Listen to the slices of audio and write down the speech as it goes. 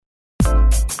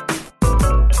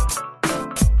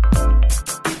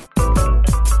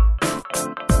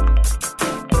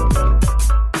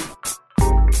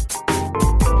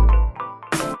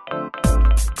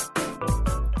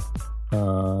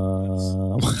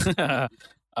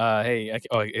Hey,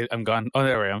 I'm gone. Oh,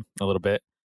 there I am. A little bit.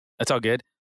 That's all good.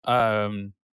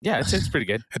 Yeah, it's pretty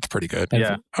good. It's pretty good.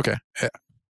 Yeah. Okay. Yeah.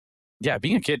 Yeah,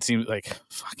 being a kid seems like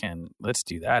fucking. Let's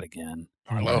do that again.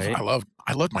 I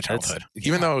loved my childhood.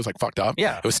 Even though it was like fucked up.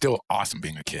 Yeah. It was still awesome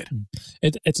being a kid.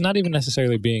 It's not even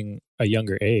necessarily being a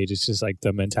younger age. It's just like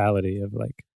the mentality of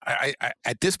like. I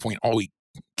at this point, all we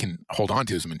can hold on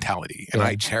to is mentality, and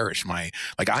I cherish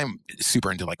I'm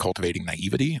super into like cultivating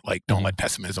naivety. Like, don't let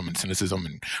pessimism and cynicism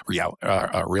and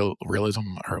realism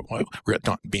or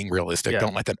being realistic.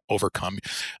 Don't let that overcome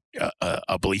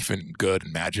a belief in good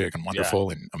and magic and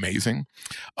wonderful and amazing.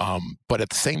 But at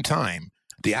the same time,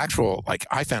 the actual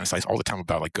I fantasize all the time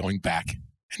about like going back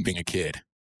and being a kid.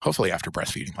 Hopefully after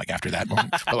breastfeeding, like after that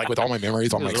moment. But like with all my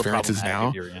memories, all my experiences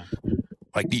now.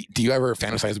 Like, do you ever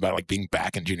fantasize about like being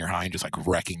back in junior high and just like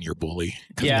wrecking your bully?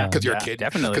 Because you're a kid.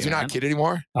 Definitely. Because you're not a kid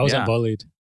anymore. I wasn't bullied.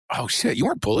 Oh shit, you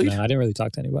weren't bullied? No, I didn't really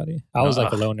talk to anybody. I was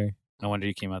like a loner. No wonder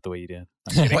you came out the way you did.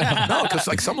 No, because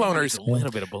like some loners, a little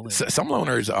bit of bullying. Some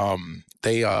loners,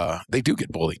 they do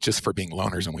get bullied just for being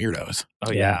loners and weirdos.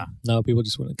 Oh yeah. No, people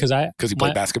just wouldn't. Because you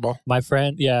played basketball. My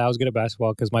friend, I was good at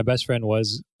basketball because my best friend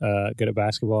was good at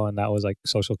basketball, and that was like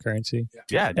social currency.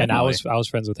 Yeah, definitely. And I was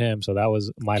friends with him, so that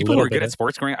was my people who were good at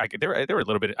sports growing. They were a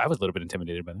little bit. I was a little bit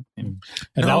intimidated by them. Yeah.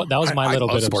 And that was my little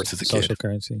bit of social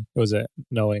currency. It was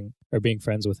knowing or being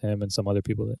friends with him and some other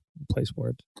people that play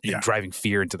sports. Yeah, driving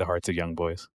fear into the hearts of young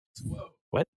boys. Whoa.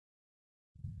 What?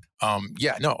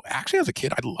 No, actually as a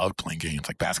kid, I loved playing games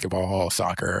like basketball,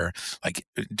 soccer. Like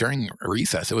during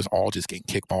recess, it was all just getting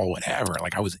kickball, whatever.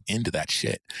 Like I was into that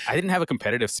shit. I didn't have a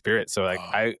competitive spirit. So like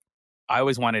I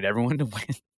always wanted everyone to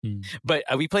win. But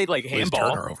we played like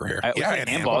handball. Turner over here. We played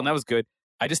handball and that was good.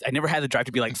 I never had the drive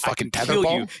to be like, fucking I can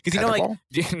kill you. Because you know, like,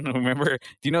 do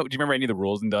you remember any of the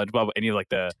rules in dodgeball? Any of like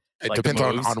the It depends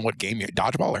on what game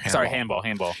dodgeball or handball. Sorry,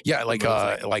 handball. Yeah, like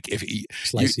if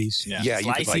slices.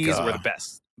 Slices were the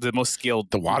best. The most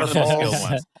skilled. The waterfalls.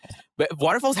 Ones. But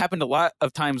waterfalls happened a lot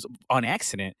of times on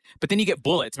accident. But then you get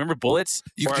bullets. Remember bullets?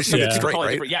 You just shoot it straight,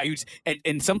 right? Yeah. And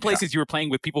in some places you were playing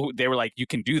with people who they were like, you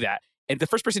can do that. And the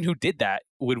first person who did that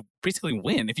would basically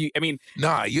win. If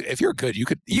you're good, you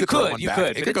could. It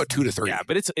could go 2 to 3. Yeah,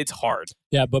 but it's hard.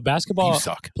 Yeah, but basketball. You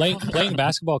suck. Playing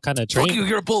basketball kind of trained. Fuck you,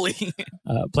 you're a bully.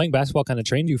 Playing basketball kind of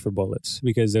trained you for bullets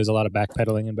because there's a lot of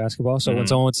backpedaling in basketball. So when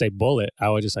someone would say bullet, I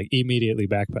would just like immediately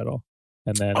backpedal.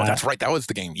 And then that's right. That was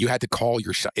the game. You had to call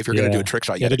your shot. If you're going to do a trick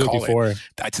shot, you had to call it.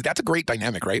 That's a great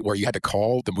dynamic, right? Where you had to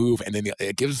call the move, and then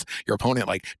it gives your opponent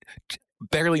like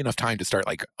barely enough time to start.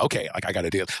 Like, okay, like I got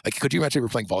to do it. Like, could you imagine we were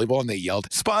playing volleyball and they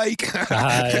yelled "spike"?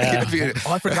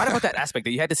 I forgot about that aspect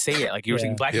that you had to say it. Like you were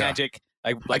saying black magic.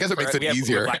 Like I guess it makes it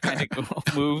easier. Black magic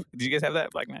move. Did you guys have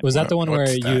that black magic? Was that the one where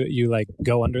you like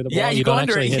go under the ball? Yeah, you don't go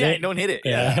under actually it. hit it. You don't hit it.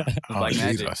 Yeah. Black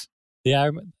magic.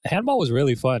 Yeah, handball was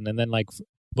really fun, and then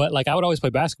but I would always play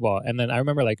basketball, and then I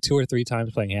remember like 2 or 3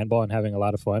 times playing handball and having a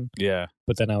lot of fun. Yeah.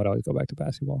 But then I would always go back to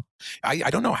basketball. I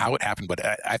don't know how it happened, but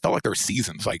I felt like there were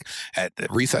seasons. Like at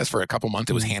recess for a couple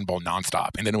months, it was handball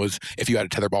nonstop, and then it was if you had a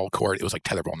tetherball court, it was like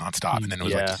tetherball nonstop, and then it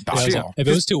was like dodgeball. If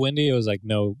it was too windy, it was like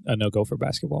no go for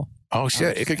basketball. Oh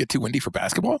shit! It could get too windy for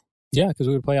basketball. Yeah, because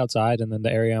we would play outside, and then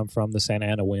the area I'm from, the Santa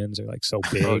Ana winds are like so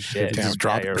big. Oh shit! Damn,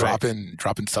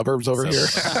 dropping suburbs over here.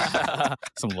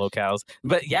 Some locales,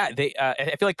 but yeah,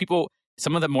 I feel like people.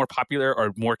 Some of the more popular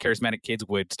or more charismatic kids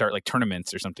would start like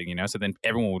tournaments or something, so then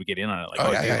everyone would get in on it. Like,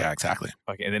 yeah, exactly.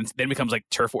 Okay, and then it becomes like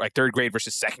turf war, like 3rd grade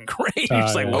versus 2nd grade.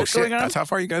 Just like, what's going on? That's how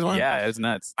far you guys went? Yeah, it's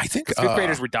nuts. I think 5th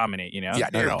graders would dominate. Yeah,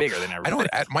 they're bigger than everybody.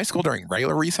 At my school during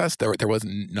regular recess, there was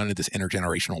none of this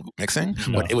intergenerational mixing,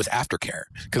 but it was aftercare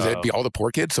because it'd be all the poor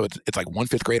kids. So it's like 1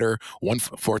 5th grader, 1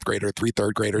 4th grader, 3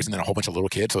 3rd graders, and then a whole bunch of little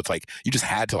kids. So it's like you just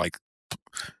had to like.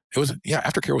 It was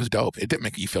aftercare was dope. It didn't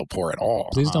make you feel poor at all.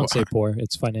 Please don't say poor.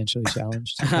 It's financially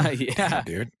challenged. Yeah,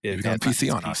 dude. You're going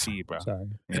PC on us. Bro. Sorry.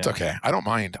 It's okay. I don't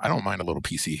mind a little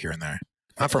PC here and there.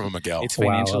 Not from a Miguel. It's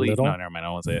financially. No, never mind. I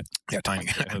won't say it. Yeah, tiny.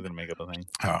 I was gonna make up a thing.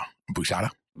 Oh, Bushada.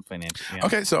 Financial. Yeah.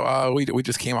 Okay, so we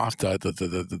just came off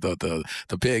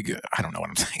the big. I don't know what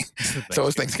I'm saying. So it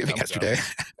was Thanksgiving yesterday.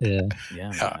 Yeah.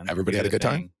 Everybody had a good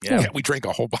time. Yeah. We drank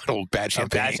a whole bottle of bad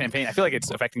champagne. Bad champagne. I feel like it's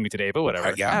affecting me today, but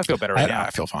whatever. Yeah, I feel better right now.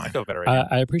 I feel fine. I feel better right now.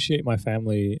 I appreciate my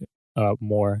family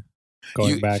more.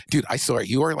 Going back, dude, I swear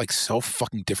you are like so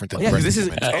fucking different than the rest of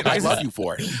humans. And I love you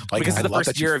for it. Like, because it's the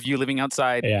first year of you living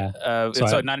outside. Yeah.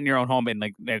 So not in your own home and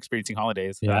like experiencing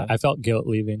holidays. Yeah, I felt guilt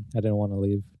leaving. I didn't want to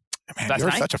leave. Man,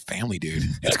 you're such a family dude.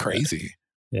 It's crazy.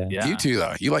 Yeah. You too,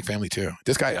 though. You like family too.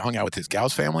 This guy hung out with his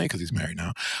gal's family because he's married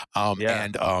now.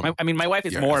 And my wife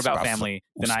is more about family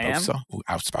than I am.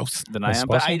 Than I am,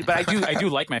 but I do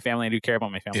like my family. I do care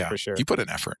about my family for sure. You put in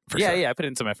effort. Yeah, I put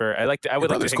in some effort. I would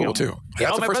like to cool too.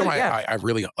 That's the first time I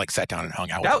really like sat down and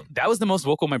hung out with him. That was the most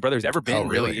vocal my brother's ever been.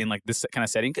 Really in like this kind of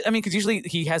setting. I mean, because usually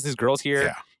he has his girls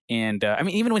here, and I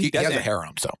mean, even when he doesn't, has a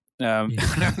harem, so. No, I'm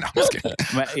just kidding.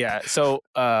 So,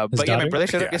 but my brother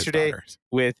showed up yesterday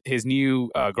with his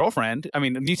new girlfriend. I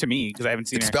mean, new to me because I haven't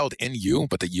seen her. It's spelled N-U,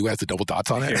 but the U has the double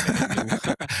dots on it.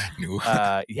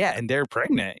 And they're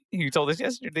pregnant. He told us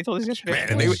yesterday. They told us yesterday. Man,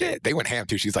 and they went ham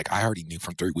too. She's like, I already knew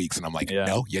from 3 weeks, and I'm like,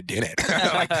 no, you didn't.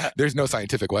 Like, there's no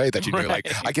scientific way that you knew.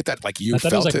 Like, I get that. Like, you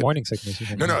felt it was like morning sickness.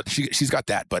 No, she's got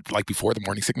that. But like before the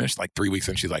morning sickness, like 3 weeks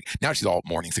in, she's like, now she's all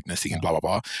morning sicknessy and blah blah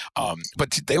blah.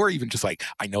 But they were even just like,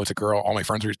 I know it's a girl. All my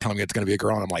friends are telling me it's going to be a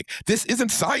girl, and I'm like, this isn't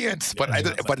science. But at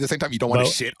the same time, you don't want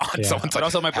to shit on someone's. But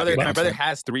also, my brother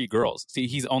has 3 girls. See,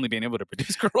 he's only been able to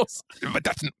produce girls. But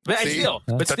still,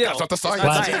 that's not the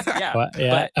science.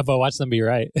 But watch them be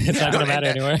right. It's not going to matter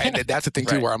anymore. And that's the thing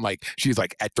too, where I'm like, she's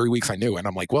like, at 3 weeks I knew, and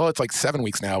I'm like, well, it's like 7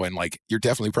 weeks now, and like you're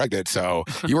definitely pregnant, so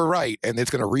you were right, and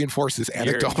it's going to reinforce this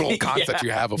anecdotal concept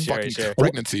you have of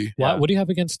pregnancy. What do you have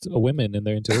against women and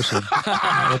their intuition?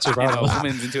 What's your problem?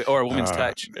 Women's intuition or a woman's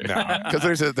touch? No,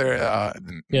 because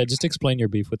just explain your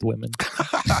beef with women.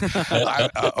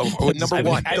 Number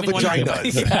one, the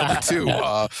vaginas. Number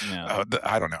 2,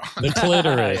 I don't know. The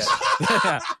clitoris.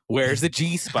 Where's the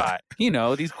G spot?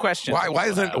 These questions.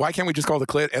 Why can't we just call the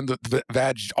clit and the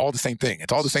vag all the same thing?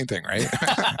 It's all the same thing, right?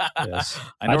 Yes.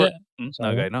 I know.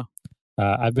 Okay, no.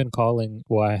 I had been calling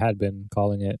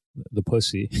it the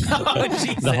pussy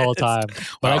the whole time,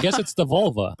 but I guess it's the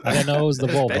vulva. I didn't know it was the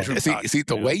vulva. See,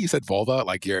 the way you said vulva,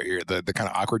 like the kind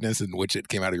of awkwardness in which it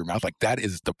came out of your mouth, like that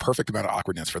is the perfect amount of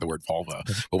awkwardness for the word vulva.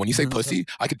 But when you say pussy,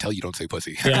 I can tell you don't say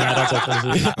pussy. Yeah, I don't say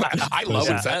pussy. I love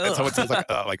when someone says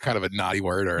like kind of a naughty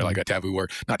word or like a taboo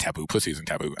word. Not taboo. Pussy isn't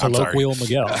taboo. I'm sorry. Colloquial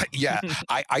Miguel.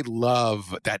 I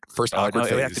love that first awkward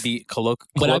phase. It would have to be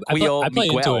colloquial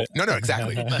Miguel. No,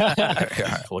 exactly.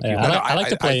 I like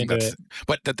to play into it.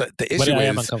 But the issue I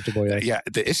am uncomfortable.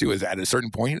 The issue is at a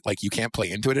certain point, like you can't play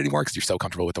into it anymore because you're so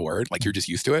comfortable with the word, like you're just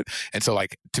used to it. And so,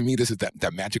 like to me, this is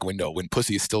that magic window when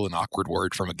pussy is still an awkward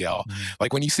word for Miguel.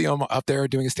 Like when you see him up there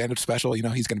doing a stand-up special, he's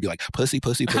going to be like pussy,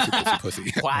 pussy, pussy, pussy,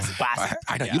 pussy. Possy.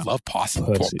 I know you love possy.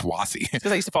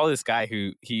 Because I used to follow this guy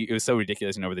who it was so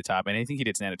ridiculous and over the top, and I think he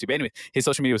did stand-up too. But anyway, his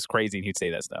social media was crazy, and he'd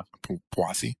say that stuff.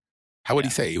 Possy. How would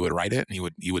he say? He would write it,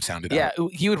 and he would sound it out. Yeah,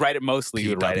 he would write it mostly. He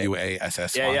would write it.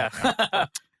 P-W-A-S-S-Y.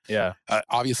 Yeah.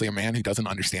 Obviously, a man who doesn't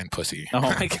understand pussy. Oh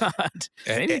my god!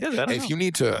 Maybe he does. I don't know. You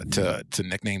need to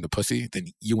nickname the pussy, then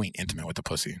you ain't intimate with the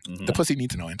pussy. Mm-hmm. The pussy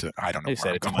needs to know I don't know.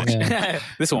 Said it too much. Yeah.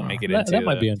 This won't make it into. That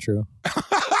might be untrue.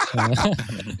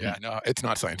 Yeah, no, it's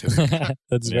not scientific.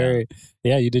 That's very.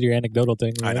 Yeah, you did your anecdotal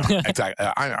thing. Right? I know exactly.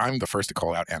 I'm the first to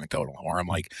call out anecdotal, or I'm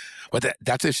like, but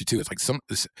that's the issue too. It's like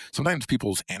sometimes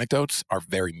people's anecdotes are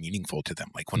very meaningful to them.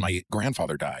 Like when my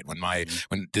grandfather died, when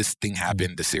this thing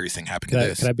happened, this serious thing happened to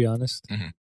this. Can I be honest? Mm-hmm.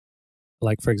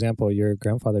 Like, for example, your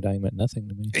grandfather dying meant nothing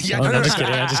to me. Yeah, I'm just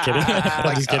kidding.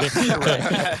 I'm just kidding.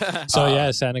 So,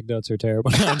 yes, anecdotes are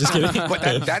terrible. I'm just kidding.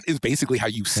 But that is basically how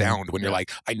you sound when you're like,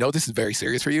 I know this is very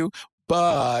serious for you,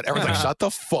 but everyone's like, shut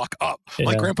the fuck up.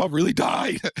 My grandpa really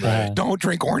died. Don't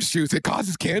drink orange juice. It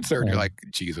causes cancer. And you're like,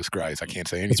 Jesus Christ, I can't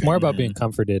say anything. It's more about being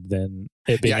comforted than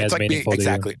it being as meaningful to you.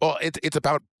 Exactly. Well, it's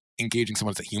about engaging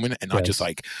someone as a human and not just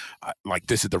like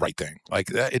this is the right thing. Like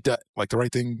the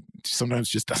right thing sometimes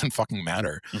just doesn't fucking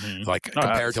matter. Mm-hmm. Like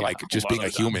compared to like just being a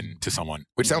human to someone,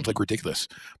 which sounds like ridiculous,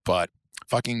 but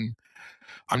fucking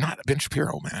I'm not Ben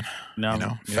Shapiro, man.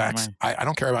 No, facts. I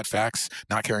don't care about facts.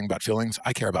 Not caring about feelings.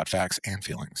 I care about facts and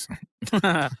feelings.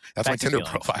 That's my Tinder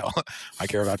profile. I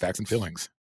care about facts and feelings.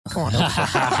 Come on.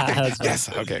 Yes.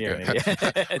 Okay. Good.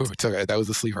 Ooh, that was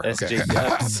the sleeper. Okay.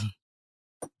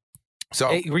 So,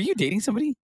 hey, were you dating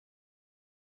somebody?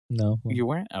 No, you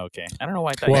weren't. Okay, I don't know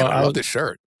why I thought. Well, I love this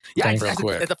shirt. Yeah, that's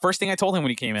the first thing I told him when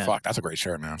he came in. Fuck, that's a great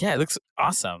shirt, man. Yeah, it looks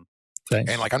awesome. Thanks.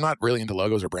 And like, I'm not really into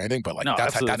logos or branding, but like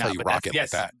that's how you rock it like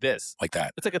that. Like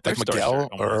that. It's like a thrift store Miguel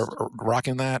or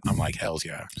rocking that. I'm like, hells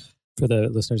yeah. For the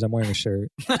listeners, I'm wearing a shirt.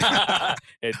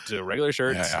 It's a regular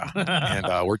shirt. Yeah.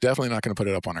 And we're definitely not going to put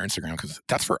it up on our Instagram because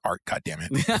that's for art. God damn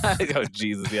it. Oh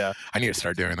Jesus, yeah. I need to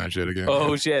start doing that shit again.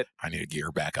 Oh shit. I need to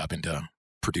gear back up into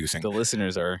producing. The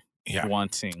listeners are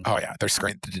wanting. Oh yeah, they're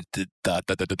screaming the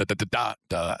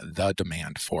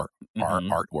demand for our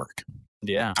artwork.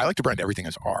 Yeah, I like to brand everything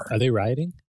as R. Are they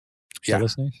rioting? Yeah.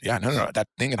 listeners? Yeah, no. That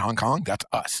thing in Hong Kong, that's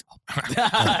us.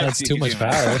 That's too much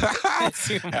power.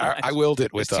 I willed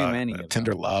it with too many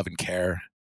tender love and care.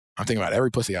 I'm thinking about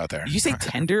every pussy out there. You say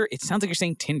tender? It sounds like you're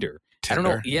saying Tinder. I don't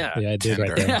know. Yeah. Yeah, I did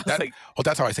right there. Well,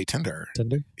 that's how I say Tinder.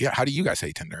 Tinder? Yeah. How do you guys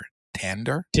say Tinder?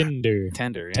 Tender? Tinder.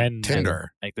 Tender. Yeah.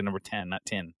 Tender. Like the number 10, not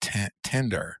 10.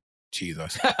 Tender.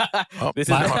 Jesus. Oh,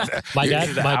 my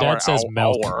dad says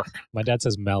milk. My dad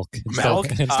says milk. Instead of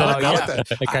milk.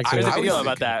 It cracks me up. I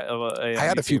about that. I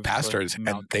had a few pastors,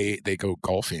 and they go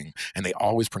golfing, and they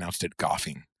always pronounced it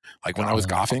golfing. Like when I was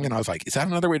golfing, and I was like, is that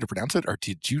another way to pronounce it? Or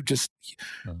did you just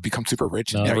become super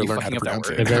rich and never learn how to pronounce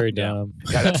it? They're very dumb.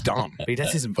 Yeah, that's dumb.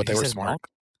 But they were smart.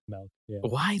 Milk. Yeah.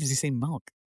 Why does he say milk?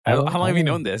 How long have you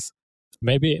known this?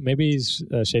 Maybe he's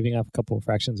shaving off a couple of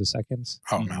fractions of seconds.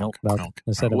 Oh, milk.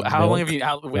 Instead of how long have you?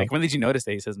 When did you notice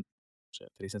that he says? That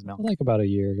he says milk. Like about a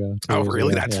year ago. Oh,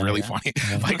 really? That's really funny.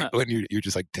 Yeah. Like when you're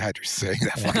just like, Dad, you're saying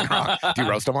that fucking wrong. Do you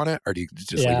roast him on it, or do you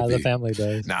just? Yeah, the family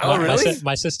does. No. Oh, really?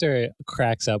 My sister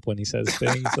cracks up when he says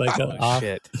things like off.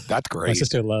 Shit. That's great. My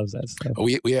sister loves that stuff.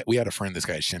 We had a friend, this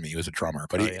guy Shimmy. He was a drummer,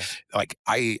 but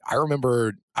I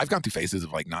remember. I've gone through phases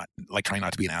of like not like trying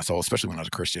not to be an asshole, especially when I was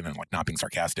a Christian, and like not being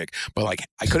sarcastic. But like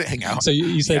I couldn't hang out. So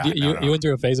you said you went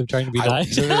through a phase of trying to be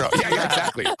nice. No. Yeah,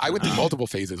 exactly. I went through multiple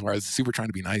phases where I was super trying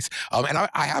to be nice. And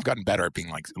I have gotten better at being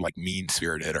like mean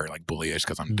spirited or like bullyish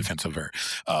because I'm defensive or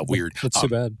weird. That's too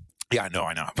bad. Yeah, I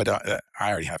know. But I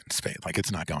already have it in spades. Like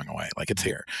it's not going away. Like it's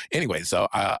here. Anyway, so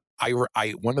I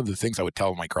one of the things I would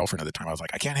tell my girlfriend at the time, I was like,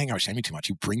 I can't hang out with Shimmy too much.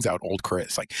 He brings out old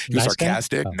Chris. Like he was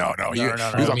sarcastic. He was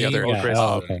on the other end. Chris.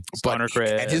 But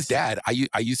and his dad,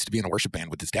 I used to be in a worship band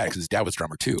with his dad because his dad was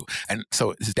drummer too. And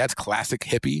so his dad's classic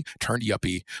hippie turned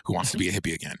yuppie who wants to be a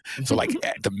hippie again. So like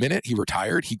at the minute he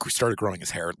retired, he started growing his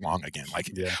hair long again.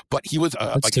 Like, but he was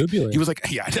like tubular. He was like,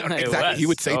 yeah, exactly. He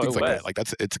would say things like that. Like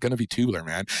it's gonna be tubular,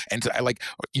 man. And so I like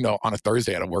on a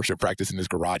Thursday at a worship practice in his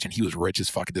garage, and he was rich as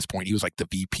fuck at this point. He was like the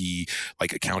VP,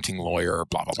 like accounting lawyer,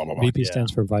 blah blah blah blah. VP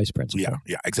stands for vice principal.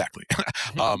 Yeah, exactly.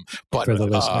 But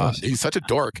he's such a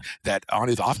dork that on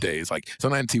his off days, like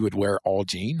sometimes he would wear all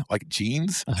jeans,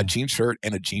 a jean shirt,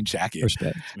 and a jean jacket.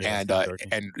 Respect.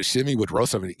 And Shimmy would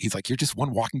roast him. He's like, "You're just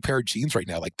one walking pair of jeans right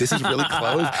now. Like this is really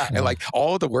close." And like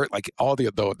all the work, like all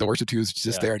the worship team is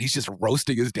just there, and he's just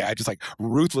roasting his dad, just like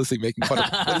ruthlessly making fun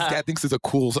of what his dad thinks is a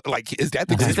cool. Like his dad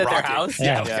thinks he's rocking. Their house?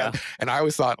 Yeah. And I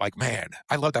always thought, like, man,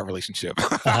 I love that relationship.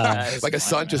 Like a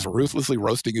son just ruthlessly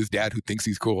roasting his dad who thinks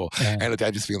he's cool, and a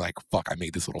dad just being like, "Fuck, I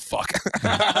made this little fuck."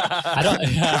 I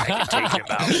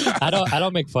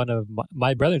don't make fun of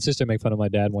my brother and sister. Make fun of my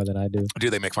dad more than I do. Do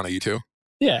they make fun of you too?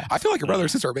 Yeah, I feel like your brother and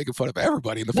sister are making fun of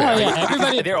everybody in the family. Yeah,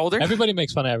 everybody. They're older. Everybody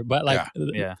makes fun of everybody. But like,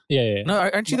 yeah. No,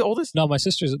 aren't you the oldest? No, my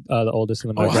sister's the oldest,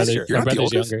 and then my brother's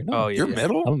younger. No, you're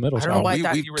middle. I'm a middle. I don't know why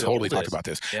we totally talked about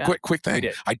this. Yeah. Quick thing.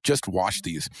 I just washed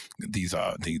these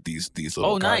little.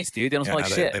 Oh, nice, dude. They don't smell like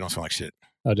shit. They don't smell like shit.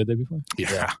 Oh, did they before?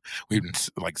 Yeah. We've been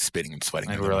like spitting and sweating.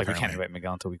 We were like, we can't invite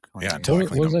Miguel until we. Yeah. What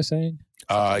was I saying?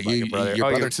 Your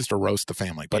brother and sister roast the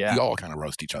family, but you all kind of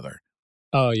roast each other.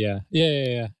 Oh yeah.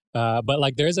 But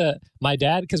like there's my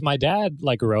dad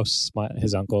like roasts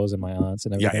his uncles and my aunts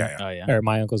and everything. Yeah. Or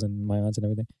my uncles and my aunts and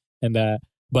everything. And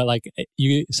but like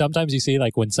sometimes you see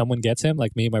like when someone gets him,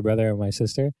 like me, my brother, and my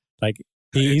sister, like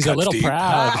he's a little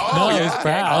proud. He's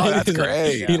proud. Oh, that's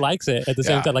great. He likes it at the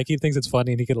same time. Like he thinks it's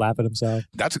funny and he can laugh at himself.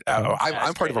 That's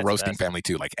I'm part of a roasting family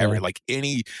too. Like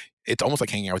it's almost like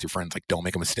hanging out with your friends. Like, don't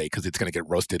make a mistake because it's going to get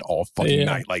roasted all fucking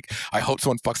night. Like, I hope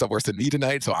someone fucks up worse than me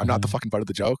tonight, so I'm not the fucking butt of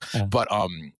the joke. But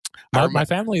my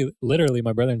family, literally,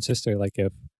 my brother and sister, like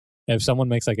if someone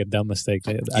makes like a dumb mistake,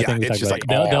 I think it's just like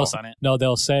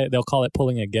they'll call it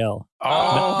pulling a gel.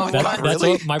 Oh, that's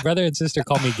really? What my brother and sister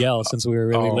call me Gel since we were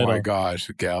really little. Oh my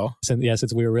gosh, Gel.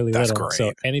 Since we were really little. Great.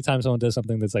 So anytime someone does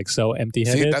something that's like so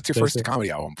empty-headed, see, that's your first comedy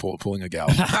album, pulling a Gel.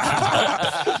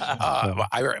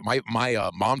 My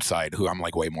mom's side, who I'm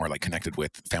like way more like connected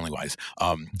with family-wise,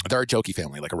 they're a jokey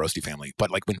family, like a roasty family.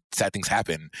 But like when sad things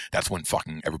happen, that's when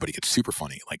fucking everybody gets super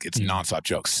funny. Like it's nonstop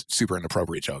jokes, super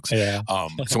inappropriate jokes. Yeah.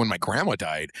 So when my grandma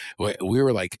died, we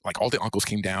were like all the uncles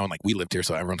came down. Like we lived here,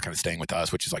 so everyone's kind of staying with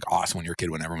us, which is like awesome when you're a kid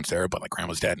when everyone's there. But like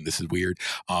grandma's dead, and this is weird.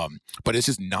 But it's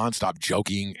just nonstop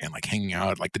joking and like hanging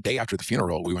out. Like the day after the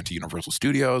funeral, we went to Universal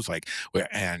Studios.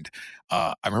 And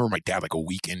I remember my dad like a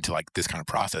week into like this kind of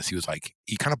process, he was like,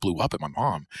 he kind of blew up at my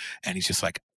mom, and he's just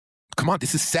like, "Come on,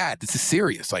 this is sad. This is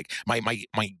serious." Like my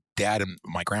dad and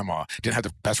my grandma didn't have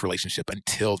the best relationship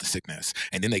until the sickness,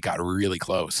 and then they got really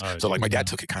close. So like my dad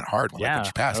took it kind of hard when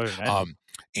she passed.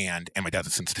 And my dad's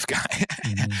a sensitive guy.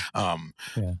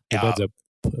 Your dad's a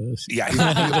pussy. Yeah,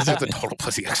 he's a total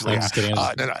pussy, actually.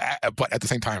 But at the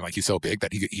same time, like, he's so big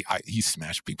that he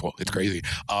smashed people. It's crazy.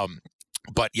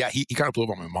 But yeah, he kind of blew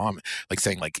up on my mom, like,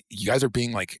 saying, like, you guys are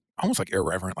being, like, almost like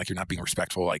irreverent, like, you're not being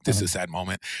respectful, like, this is a sad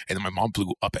moment. And then my mom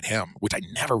blew up at him, which I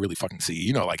never really fucking see.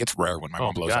 You know, like, it's rare when my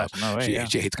mom blows up. No way,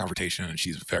 she hates confrontation, and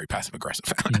she's very passive aggressive.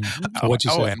 What'd you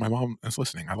say? And my mom is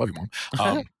listening. I love you, Mom.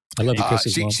 I love you, Chris.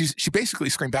 She basically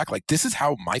screamed back, like, this is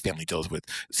how my family deals with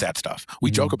sad stuff.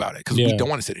 We joke about it because we don't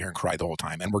want to sit here and cry the whole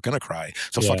time, and we're gonna cry.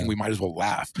 So fucking, we might as well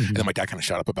laugh. And then my dad kind of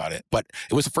shut up about it. But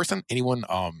it was the first time anyone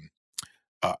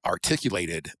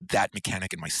articulated that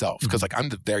mechanic in myself, because like I'm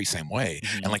the very same way.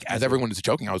 And like, as everyone is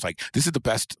joking, I was like, this is the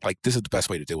best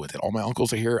way to deal with it. All my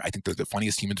uncles are here. I think they're the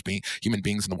funniest human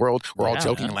beings in the world. We're all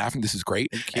joking and laughing. This is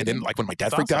great. And then like when my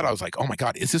dad freaked out, I was like, oh my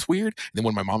God, is this weird? And then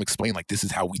when my mom explained, like, this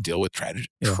is how we deal with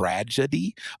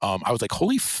tragedy, I was like,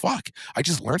 holy fuck, I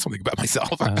just learned something about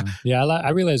myself. I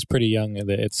realized pretty young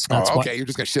that it's not okay, you're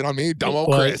just gonna shit on me, dumb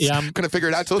old Chris. Yeah, I'm gonna figure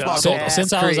it out till it's possible.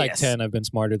 Since I was like 10, I've been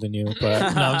smarter than you,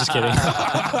 but no, I'm just kidding.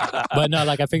 But no,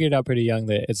 like, I figured out pretty young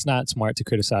that it's not smart to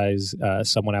criticize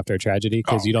someone after a tragedy,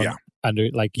 because you don't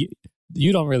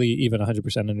you don't really even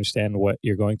 100% understand what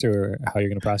you're going through or how you're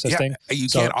going to process things. You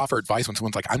can't offer advice when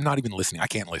someone's like, I'm not even listening. I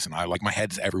can't listen. Like, my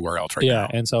head's everywhere else now. Yeah,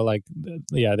 and so like,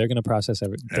 they're going to process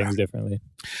things differently.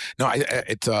 No,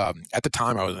 it's at the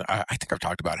time I think I've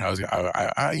talked about how I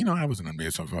was in an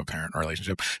abusive parent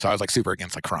relationship, so I was like super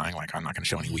against like crying. Like, I'm not going to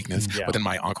show any weakness. But then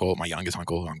my youngest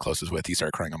uncle who I'm closest with, he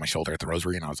started crying on my shoulder at the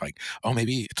rosary, and I was like, oh,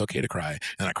 maybe it's okay to cry. And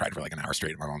then I cried for like an hour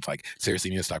straight, and my mom's like,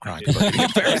 seriously, you need to stop crying.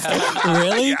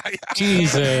 Really? Yeah.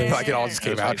 Jesus. Like, it all just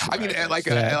came out. I mean,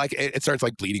 it starts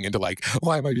like bleeding into like,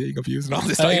 why am I being abused and all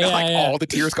this stuff? All the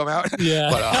tears come out. Yeah.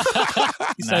 But,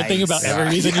 you start thinking about every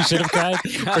reason you should have cried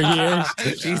for years.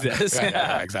 Jesus.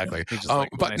 Yeah, exactly.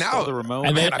 But now the remote,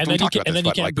 and then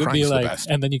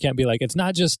you can't be like, it's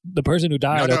not just the person who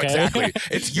died. No, okay? Exactly.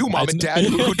 It's you, Mom and Dad,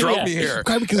 who drove me here.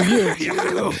 Cry because of you.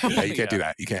 Yeah, you can't do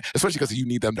that. You can't, especially because you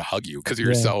need them to hug you because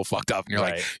you're so fucked up, and you're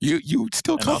like, you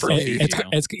still comfort me.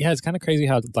 It's kind of crazy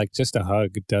how like just a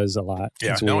hug does a lot.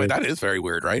 Yeah, no, that is very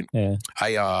weird, right? Yeah,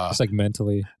 it's like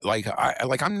mentally, like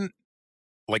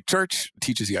church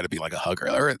teaches you how to be like a hugger,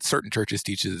 or certain churches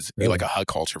teaches you like a hug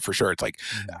culture for sure. It's like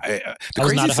the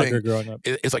craziest thing growing up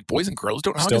is like boys and girls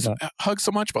don't hug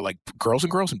so much, but like girls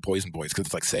and boys because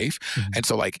it's like safe. And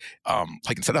so like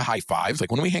instead of high fives,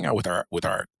 like when we hang out with our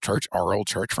old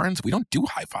church friends, we don't do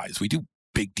high fives. We do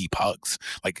big deep hugs,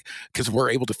 like, because we're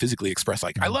able to physically express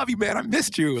like, I love you, man, I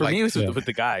missed you. For like, me, it was with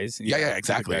the guys. Yeah,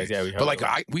 exactly. Guys, but like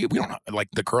we don't, like,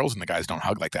 the girls and the guys don't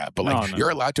hug like that. But like you're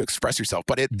allowed to express yourself.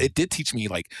 But it did teach me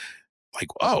like,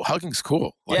 oh, hugging's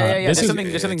cool. Like, there's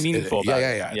something meaningful about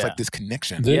it. It's like this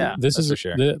connection. This is for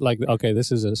sure.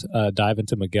 This is a dive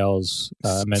into Miguel's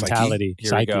mentality,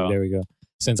 psyche. There we go.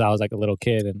 Since I was like a little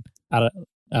kid, and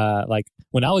like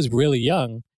when I was really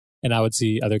young, and I would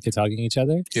see other kids hugging each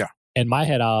other. Yeah. In my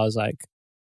head, I was like,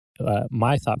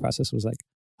 my thought process was like,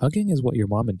 hugging is what your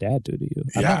mom and dad do to you.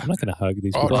 I'm not going to hug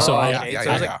these people.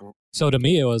 So to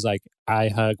me, it was like, I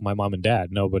hug my mom and dad,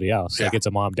 nobody else. Like, it's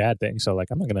a mom-dad thing. So like,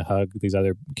 I'm not going to hug these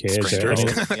other kids.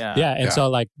 So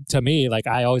like, to me, like,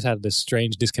 I always had this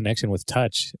strange disconnection with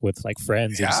touch with like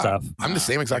friends and stuff. I'm the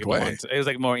same exact way. It was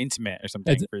like more intimate or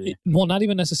something for you. Well, not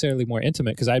even necessarily more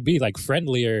intimate, because I'd be like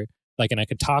friendlier. Like, and I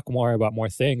could talk more about more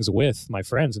things with my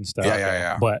friends and stuff.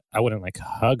 But I wouldn't like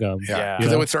hug them.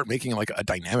 Because I would start making like a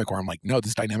dynamic where I'm like, no,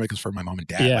 this dynamic is for my mom and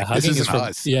dad. Yeah, like, this isn't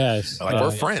us. Yes. Like,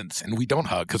 we're friends, and we don't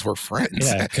hug because we're friends.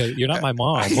 Yeah, because you're not my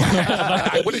mom.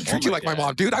 I wouldn't treat you like my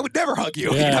mom, dude. I would never hug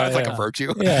you. It's like a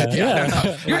virtue.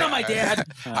 You're not my dad.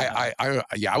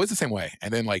 I was the same way.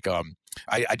 And then like,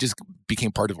 I just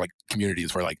became part of like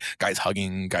communities where like guys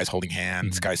hugging, guys holding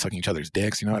hands, guys sucking each other's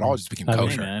dicks. You know, it all just became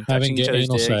kosher. Having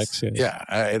anal sex. Yeah,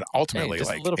 it ultimately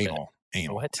like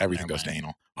anal. What? Everything goes to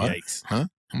anal. Yikes. Huh?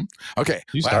 Okay.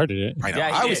 You started it. I know.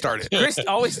 I always started it. Chris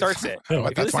always starts it.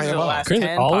 That's my MO. Chris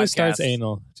always starts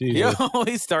anal. Jeez. He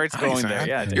always starts going there.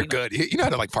 Yeah, you're good. You know how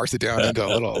to like parse it down into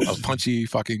a punchy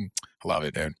fucking. I love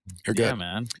it, dude. You're good. Yeah,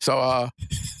 man. So,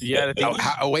 yeah.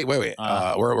 Wait.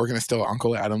 We're gonna steal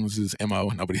Uncle Adam's MO.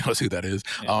 Nobody knows who that is.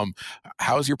 Yeah.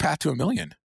 How's your path to $1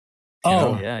 million?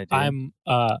 I'm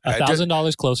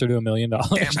 $1,000 closer to $1 million. Damn,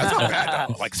 that's not bad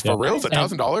though. Like, for real,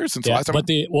 $1,000 since last time. But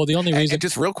the only reason, and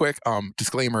just real quick,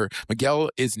 disclaimer: Miguel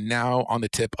is now on the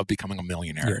tip of becoming a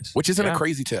millionaire, which isn't a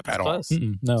crazy tip at all.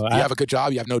 No, you have a good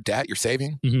job, you have no debt, you're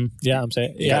saving. Yeah, I'm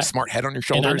saying you got a smart head on your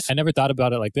shoulders. I never thought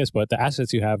about it like this, but the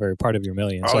assets you have are part of your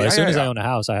million. So as soon as I own a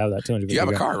house, I have that $250,000. You have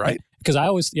a car, right? Because I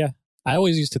always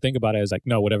used to think about it as like,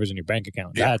 no, whatever's in your bank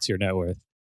account, that's your net worth.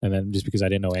 And then just because I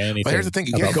didn't know anything. But here's the thing: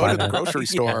 you can't go to the grocery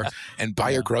store and buy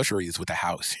your groceries with the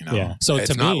house. You know, yeah. So it's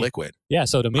to me, not liquid. Yeah.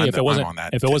 So to me, if it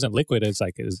wasn't liquid, it's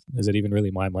like, is it even really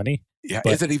my money? Yeah.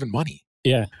 But, is it even money?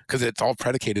 Yeah. Because it's all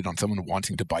predicated on someone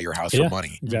wanting to buy your house for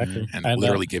money, exactly, and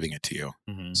literally giving it to you.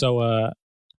 Mm-hmm.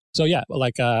 So yeah,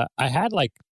 like I had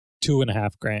like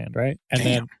 $2,500, right? And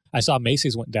then I saw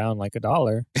Macy's went down like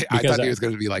 $1. I thought he was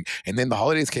going to be like, and then the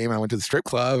holidays came and I went to the strip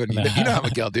club, and you know how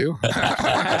Miguel do.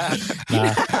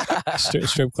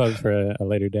 Strip club for a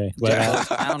later day. But,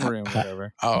 town room,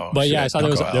 whatever. But yeah, I saw there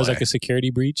was like a security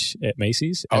breach at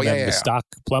Macy's, and then the stock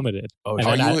plummeted. Oh,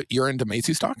 you're into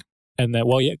Macy's stock? And then,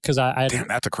 because I damn,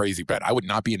 that's a crazy bet. I would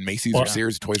not be in Macy's or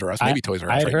Sears, Toys R Us, maybe Toys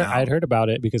R Us now. I had heard about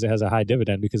it because it has a high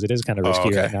dividend because it is kind of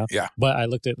risky right now. Yeah. But I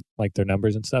looked at like their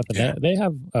numbers and stuff, and they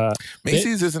have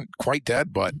Macy's isn't quite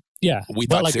dead, but we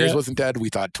thought like Sears wasn't dead. We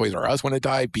thought Toys R Us wouldn't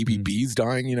die. BBB's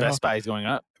dying. You know, Best Buy is going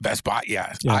up. Best Buy,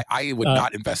 yeah. I would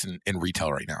not invest in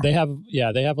retail right now. They have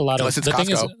a lot unless of. It's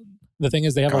Costco. The thing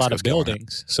is, they have a lot of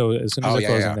buildings. So as soon as they're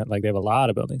closing that, like they have a lot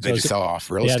of buildings. They just sell off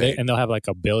real estate. And they'll have like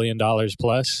 $1 billion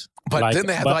plus. But then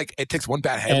they have it takes one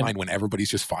bad headline when everybody's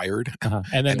just fired,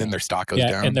 and then their stock goes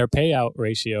down. And their payout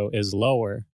ratio is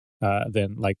lower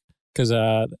than because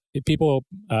the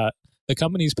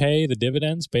companies pay the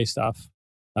dividends based off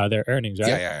their earnings, right?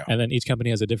 Yeah. And then each company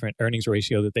has a different earnings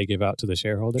ratio that they give out to the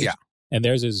shareholders. Yeah. And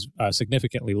theirs is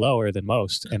significantly lower than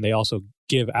most, and they also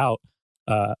give out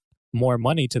more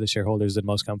money to the shareholders than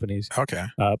most companies. Okay.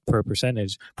 Per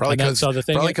percentage. Probably because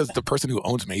the person who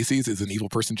owns Macy's is an evil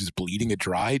person just bleeding it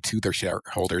dry to their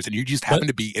shareholders, and you just happen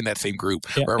to be in that same group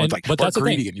where everyone's like, we're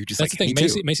greedy, and you're just that's like, the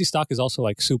thing. Macy's stock is also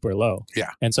like super low. Yeah.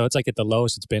 And so it's like at the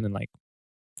lowest it's been in like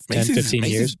 10, 15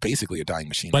 years. Macy's basically a dying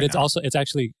machine. But it's also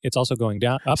going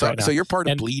down up right now. So you're part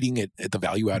of bleeding it at the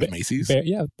value out of Macy's?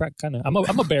 Yeah, kind of.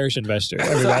 I'm a bearish investor.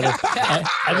 Everybody.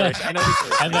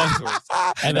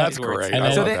 And that's great.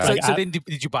 So then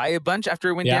did you buy a bunch after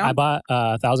it went down? Yeah, I bought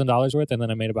 $1,000 worth, and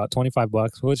then I made about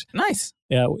 $25, which nice.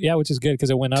 Yeah, which is good because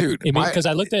it went up. Dude, because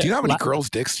I looked at. Do you know how many girls'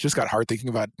 dicks just got hard thinking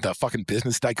about the fucking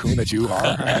business tycoon that you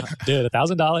are? Dude,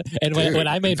 $1,000. And when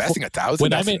I made investing $1,000,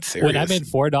 when I made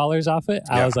 $4 off it,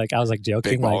 I was like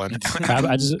joking. I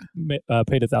just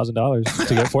paid $1,000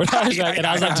 to get $4, and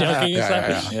I was like joking and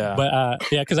stuff. Yeah. But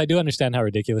because I do understand how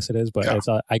ridiculous it is, but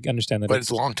I understand that. But it's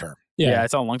long term. Yeah,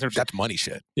 it's all long term. That's money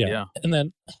shit. Yeah. And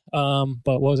then, but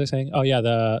what was I saying? Oh yeah,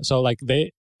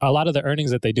 a lot of the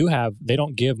earnings that they do have, they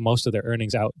don't give most of their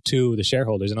earnings out to the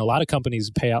shareholders. And a lot of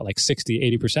companies pay out like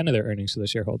 60-80% of their earnings to the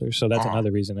shareholders. So that's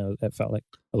another reason it felt like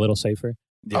a little safer.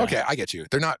 Yeah. Okay, I get you.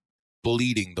 They're not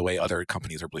bleeding the way other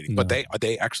companies are bleeding, but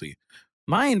they actually...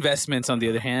 My investments, on the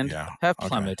other hand, have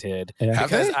plummeted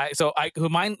because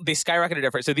mine they skyrocketed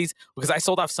at first. So because I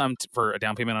sold off some for a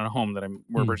down payment on a home that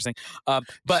we're purchasing. But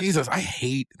Jesus, I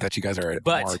hate that you guys are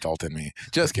more adult than me.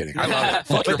 Just kidding. I love it.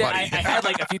 Fuck your money. I had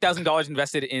like a few $1,000s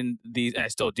invested in these, and I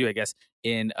still do, I guess,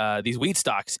 in these weed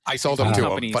stocks. I sold them to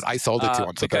them, but I sold it to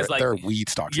them. So they're weed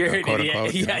stocks. You're quote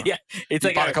unquote. Yeah. It's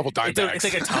like a couple dime bags.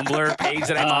 It's like a Tumblr page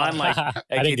that I'm on. Like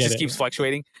it just keeps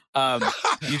fluctuating. I'm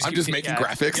just making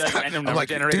graphics. I'm like,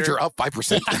 dude, you're up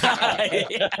 5%.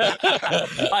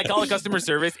 I call it customer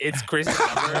service. It's Chris.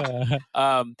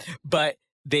 But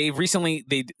they recently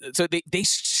they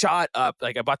shot up.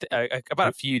 Like I bought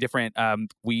a few different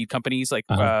weed companies. Like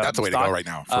that's the way to go right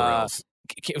now. For reals.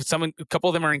 A couple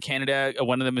of them are in Canada.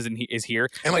 One of them is here.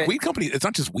 And like weed companies, it's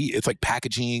not just weed. It's like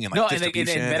packaging and like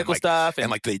distribution and medical stuff, and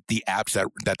like the apps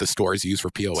that the stores use for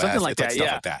POS, something like that.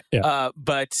 Stuff like that. Yeah.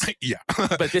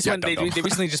 But this one they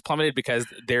recently just plummeted because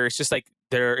there's just like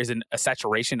there is a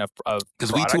saturation of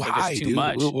because weed too high, too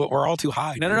much. We're all too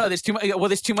high. No. There's too much. Well,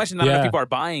 there's too much, and not enough people are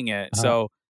buying it. So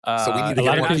we need to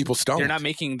get more people stoned. They're not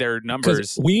making their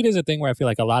numbers. Weed is a thing where I feel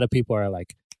like a lot of people are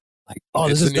like,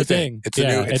 this is the thing. It's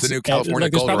the new California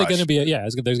gold rush. There's probably going to be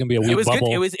there's going to be a weed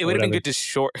bubble. It would have been good to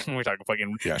short. We're talking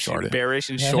fucking bearish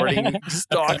and shorting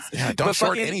stocks. Yeah, don't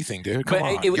short anything, dude. Come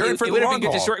on. You're in for the long haul. It would have been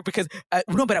good to short because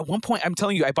but at one point I'm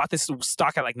telling you, I bought this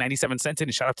stock at like 97 cents and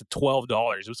it shot up to $12.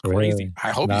 It was crazy. Really?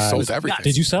 I hope you sold everything.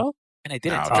 Did you sell? And I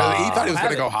didn't. No, he thought it was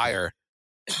going to go higher.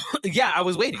 Yeah, I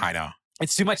was waiting. I know.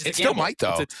 It's too much. It still might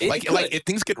though. Like if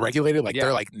things get regulated, like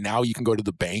they're like now you can go to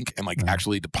the bank and like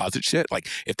actually deposit shit. Like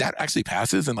if that actually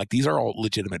passes, and like these are all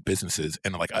legitimate businesses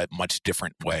in like a much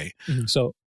different way.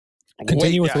 So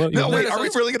continue with are we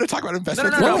really going to talk about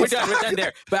investment? No, we're done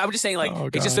there. But I'm just saying, like,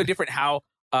 it's just so different how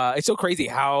it's so crazy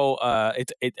how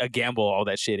it's a gamble all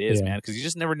that shit is, man. Because you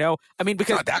just never know. I mean,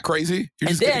 because it's not that crazy. You're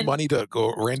just getting money to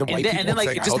go random white people. And then like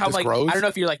saying, just how like grows. I don't know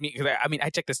if you're like me. Because I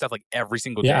check this stuff like every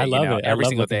single day. Yeah, I love it. Every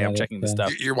single day I'm checking this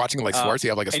stuff. You're watching like sports.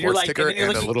 You have like a sports ticker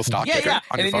and a little stock ticker. Yeah.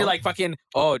 And then you're like fucking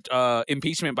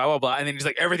impeachment, blah blah blah, and then just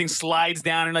like everything slides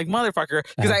down and like motherfucker.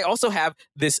 Because I also have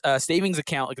this savings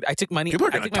account. Like I took money. People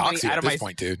are gonna dox you at this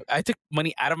point, dude. I took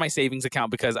money out of my savings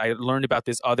account because I learned about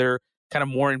this other kind of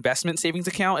more investment savings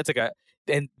account. It's like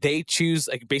and they choose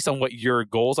like based on what your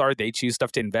goals are, they choose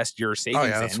stuff to invest your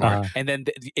savings in. And then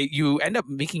you end up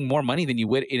making more money than you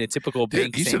would in a typical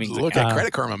bank savings account. You should look at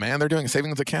Credit Karma, man. They're doing a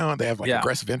savings account. They have like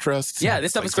aggressive interests. Yeah,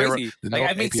 this stuff is crazy. Like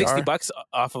I made $60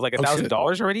 off of like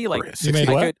 $1,000 already. Like you made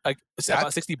what? About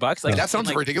 $60. Like that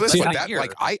sounds ridiculous. But that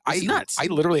like I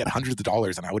literally had hundreds of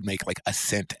dollars and I would make like a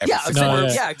cent every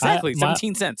yeah, exactly.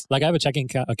 17 cents. Like I have a checking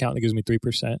account that gives me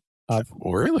 3%.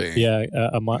 Really? Yeah,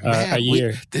 a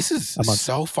year. This is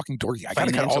so fucking dorky. I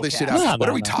gotta cut all this shit out. What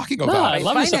are we talking about? I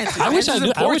love it.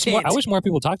 I wish more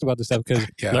people talked about this stuff because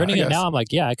learning it now, I'm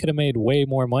like, I could have made way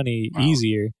more money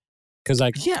easier. Because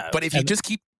like, but if you just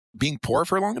keep being poor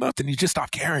for long enough, then you just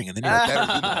stop caring, and then you're a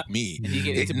better people like me.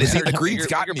 The greed's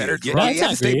got me. You have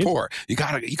to stay poor. You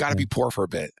gotta be poor for a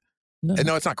bit.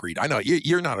 No, it's not greed. I know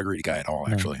you're not a greedy guy at all.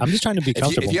 Actually, I'm just trying to be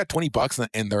comfortable. If you had $20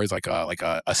 and there was like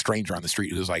a stranger on the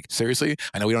street who's like, seriously,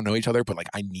 I know we don't know each other, but like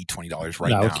I need $20 right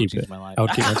now. I would keep it. I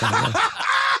would keep my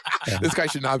This guy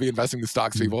should not be investing in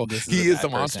stocks, people. He is the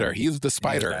monster. He is the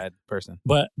spider. He's a bad person.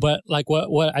 But like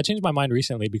what I changed my mind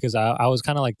recently because I was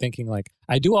kind of like thinking like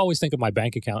I do always think of my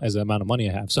bank account as the amount of money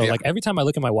I have. So like every time I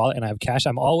look at my wallet and I have cash,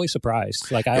 I'm always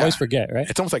surprised. Like I always forget, right?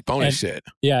 It's almost like bonus shit.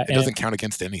 Yeah, it doesn't count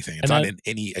against anything. It's not in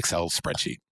any Excel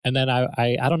spreadsheet. And then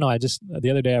I don't know. I just the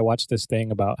other day I watched this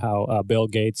thing about how Bill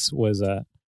Gates was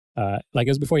like it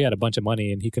was before he had a bunch of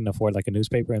money and he couldn't afford like a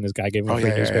newspaper, and this guy gave him a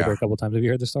free newspaper a couple times. Have you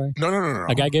heard the story? No.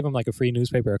 A guy gave him like a free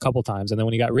newspaper a couple times, and then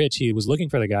when he got rich, he was looking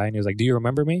for the guy and he was like, "Do you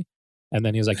remember me?" And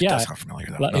then he was like, "Yeah." That sounds familiar,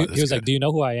 though. He was like, "Do you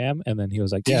know who I am?" And then he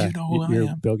was like, "Yeah, you know who you're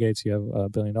I am? Bill Gates. You have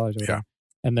 $1 billion." Or whatever. Yeah.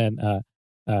 And then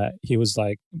he was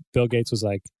like, Bill Gates was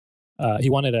like,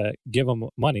 he wanted to give him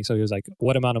money, so he was like,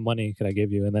 "What amount of money could I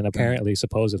give you?" And then apparently,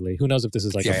 supposedly, who knows if this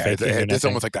is like a fake thing? It's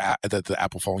almost like the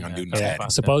apple falling on Newton's head.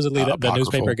 Supposedly, the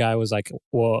newspaper guy was like,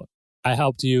 "Well, I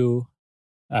helped you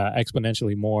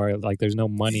exponentially more. Like, there's no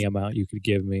money amount you could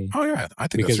give me." Oh yeah, I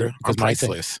think that's true. I'm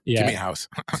priceless. Give me a house.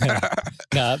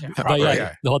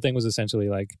 The whole thing was essentially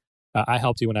like, I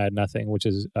helped you when I had nothing, which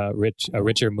is a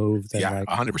richer move than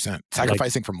 100%.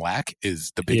 Sacrificing from lack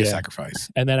is the biggest sacrifice.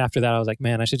 And then after that, I was like,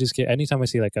 man, I should just anytime I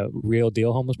see like a real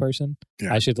deal homeless person,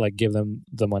 I should like give them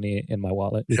the money in my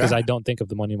wallet because I don't think of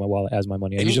the money in my wallet as my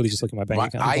money. I usually just look at my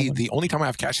bank account. The only time I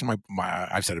have cash in my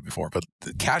I've said it before, but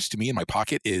the cash to me in my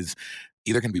pocket is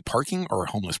either going to be parking or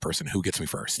a homeless person who gets me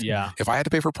first. Yeah. If I had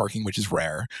to pay for parking, which is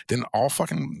rare, then I'll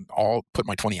put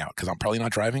my 20 out because I'm probably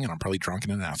not driving and I'm probably drunk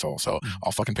and an asshole. So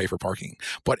I'll fucking pay for parking.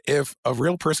 But if a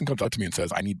real person comes up to me and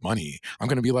says, "I need money," I'm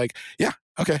going to be like, "Yeah,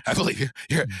 okay, I believe you.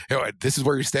 Here, this is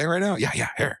where you're staying right now? Yeah,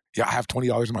 here. Yeah, I have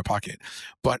 $20 in my pocket."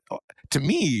 But to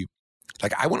me,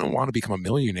 like, I wouldn't want to become a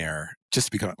millionaire just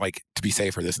because, like, to be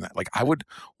safe or this and that. Like, I would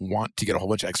want to get a whole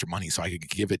bunch of extra money so I could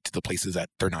give it to the places that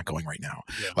they're not going right now.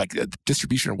 Yeah. Like,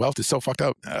 distribution of wealth is so fucked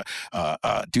up.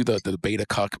 Do the Beta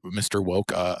Cuck Mr. Woke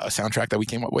soundtrack that we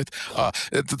came up with.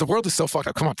 The world is so fucked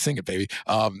up. Come on, sing it, baby.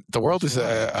 The world is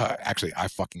actually, I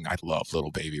love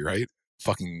Little Baby, right?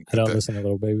 Fucking. I don't listen to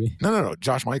Little Baby. No.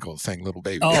 Josh Michaels sang Little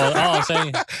Baby. Oh,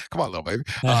 saying. Come on, Little Baby.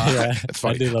 Yeah, it's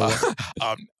funny. I do love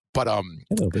it. But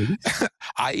hello, baby.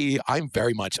 I'm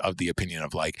very much of the opinion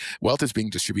of like wealth is being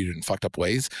distributed in fucked up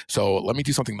ways. So let me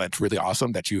do something that's really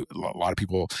awesome that a lot of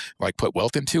people like put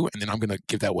wealth into, and then I'm gonna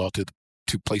give that wealth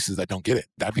to places that don't get it.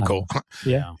 That'd be cool.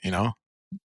 Yeah, you know.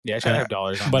 Yeah, I should have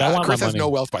dollars. But I want Chris my has money. no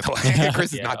wealth, by the way.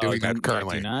 Chris is not doing that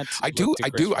currently. I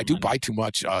do buy too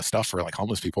much stuff for like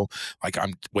homeless people. Like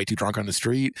I'm way too drunk on the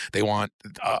street. They want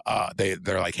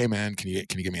they're like, "Hey man, can you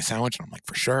give me a sandwich?" And I'm like,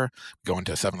 "For sure." Go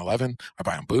into 7-Eleven. I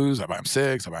buy them booze. I buy them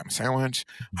cigs. I buy them a sandwich.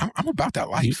 I'm about that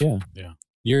life. Yeah.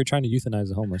 You're trying to euthanize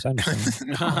the homeless. I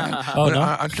understand. No,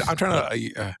 I'm trying to.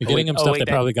 You're getting them stuff that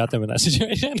probably got them in that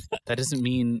situation. That doesn't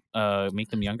mean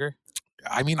make them younger.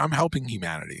 I mean, I'm helping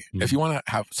humanity. Mm-hmm. If you want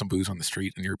to have some booze on the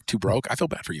street and you're too broke, I feel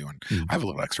bad for you, and I have a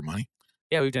little extra money.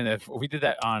 Yeah, we've done that. We did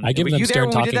that on. I give them stern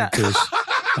talking to,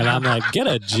 and I'm like, "Get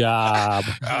a job,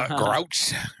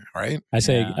 grouch." Right? I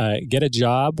say, "Get a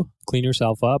job, clean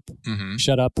yourself up,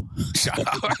 shut up."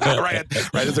 right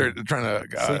as they're trying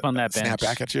to sleep on that bench, snap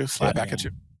back at you, slap back at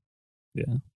you. Yeah.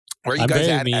 Where are you guys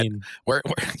at? Where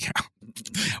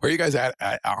are you guys at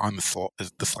on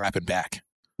the slapping back?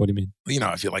 What do you mean? You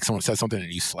know, if you like someone says something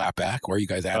and you slap back, where are you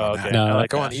guys at on that? No,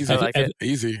 go on, easy,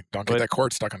 easy. Don't get that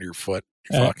cord stuck under your foot.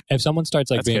 If someone starts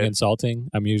like being insulting,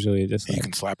 I'm usually just you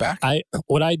can slap back.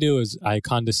 What I do is I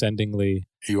condescendingly.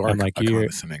 You are a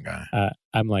condescending guy.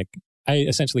 I'm like. I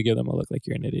essentially give them a look like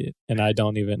you're an idiot, and I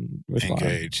don't even respond.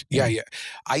 Engage. Yeah.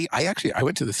 I actually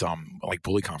went to this like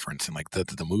bully conference, and like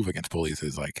the move against bullies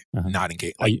is like not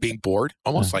engage, like being bored,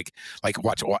 almost like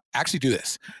watch. Actually, do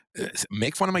this.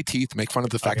 Make fun of my teeth. Make fun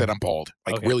of the fact that I'm bald.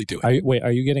 Like really do it.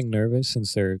 Are you getting nervous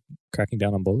since they're cracking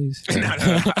down on bullies? No.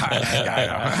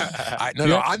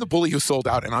 I'm the bully who sold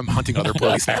out, and I'm hunting other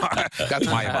bullies now. That's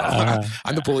my MO.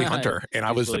 I'm the bully hunter, and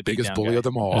I was the biggest bully of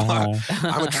them all.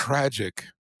 I'm a tragic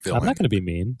villain. I'm not going to be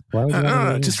mean. Why would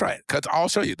no, just try it. Because I'll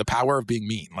show you the power of being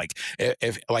mean. Like,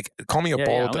 if call me a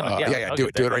bald. Do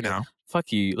it right now.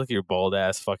 Fuck you. Look at your bald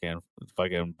ass fucking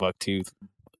bucktooth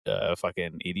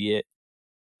fucking idiot.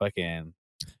 Fucking.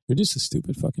 You're just a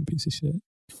stupid fucking piece of shit.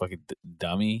 Fucking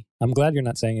dummy. I'm glad you're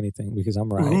not saying anything because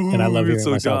I'm right, and I love hearing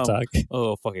myself talk.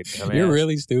 Oh, fucking dumbass. You're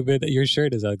really stupid. Your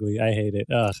shirt is ugly. I hate it.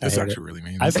 That's actually really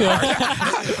mean. I feel.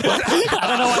 I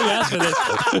don't know why you asked for this.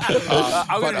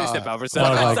 I'm gonna step out for a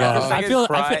second. Oh my god. I feel.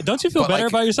 Don't you feel better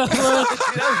about yourself,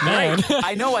 man?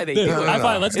 I know why they do.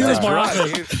 Let's do this more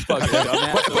often.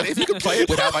 But if you can play it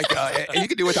without like, you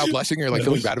can do it without blushing or like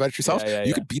feeling bad about yourself,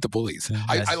 you can beat the bullies.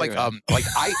 I like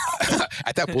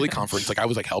at that bully conference, like I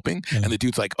was like helping, and the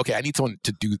dude's like, okay, I need someone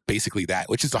to do basically that,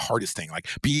 which is the hardest thing. Like,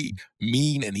 be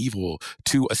mean and evil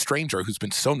to a stranger who's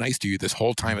been so nice to you this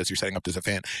whole time as you're setting up this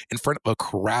event in front of a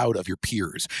crowd of your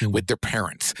peers with their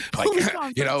parents, like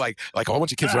you know, like a whole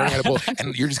bunch of kids running at a bull,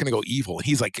 and you're just gonna go evil. And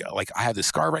he's like I have this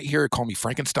scar right here. Call me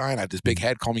Frankenstein. I have this big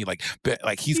head. Call me like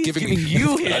he's giving me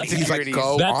you. He's like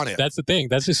on it. That's the thing.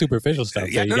 That's the superficial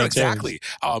stuff. Yeah, no, exactly.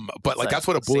 But like that's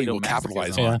what a bully will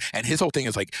capitalize on. And his whole thing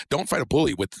is like, don't fight a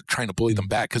bully with trying to bully them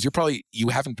back, because you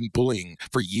haven't been bullying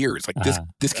for years. Like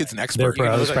this kid's an expert,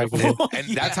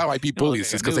 and that's how I beat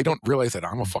bullies, is because they don't realize that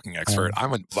I'm a fucking expert.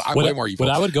 I'm way more evil.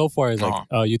 What I would go for is like,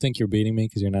 oh, you think you're beating me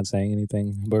because you're not saying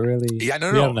anything, but really, you have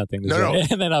nothing to say.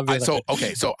 And then I'll be like, so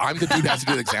I'm the dude that has to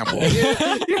do the example.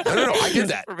 No, I did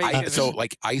that.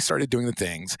 I started doing the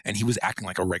things, and he was acting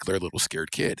like a regular little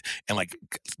scared kid, and like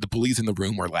the bullies in the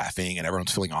room were laughing, and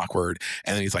everyone's feeling awkward,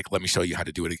 and then he's like, let me show you how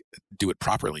to do it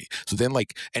properly. So then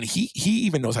like, and he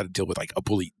even knows how to deal with like a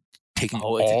bully taking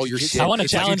all your shit. I want to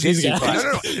challenge these guys.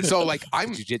 No. So like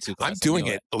I'm doing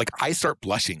it. Like I start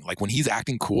blushing. Like when he's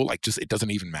acting cool, like just it doesn't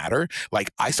even matter.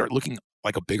 Like I start looking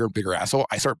like a bigger asshole.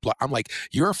 I'm like,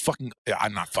 you're a fucking, I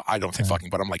don't say fucking,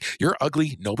 but I'm like, you're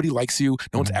ugly. Nobody likes you.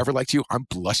 No one's ever liked you. I'm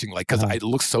blushing like, cause I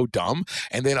look so dumb.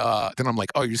 And then I'm like,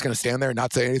 oh, you're just going to stand there and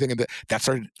not say anything. And that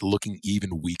started looking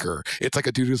even weaker. It's like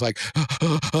a dude who's like,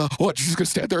 what? You're just going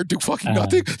to stand there and do fucking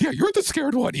nothing? Yeah. You're the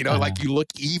scared one. You know, like you look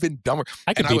even dumber.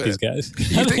 I could beat these guys.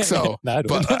 You think so?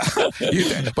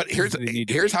 But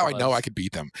here's how I know I could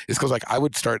beat them. It's cause like I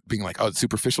would start being like, oh,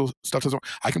 superficial stuff doesn't work.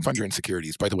 I can find your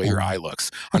insecurities by the way your eye looks.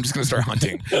 I'm just going to start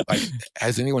hunting. Like,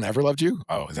 has anyone ever loved you?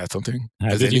 Oh, is that something?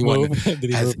 Has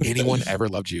anyone ever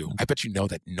loved you? I bet you know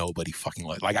that nobody fucking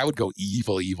loved. Like, I would go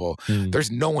evil. There's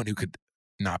no one who could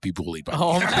not be bullied by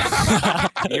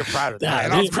me. You're proud of that.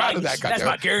 And I'm proud of that. That's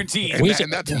my guarantee. And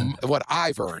that's what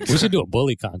I've earned. We should do a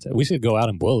bully contest. We should go out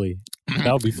and bully.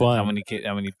 That would be fun. How many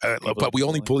people but we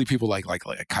only bully people like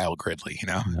Kyle Gridley, you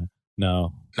know?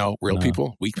 No, real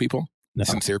people, weak people,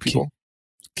 sincere people.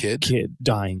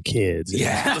 Dying kids.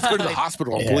 Yeah, let's go to the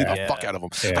hospital and bully the fuck out of them.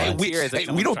 Hey,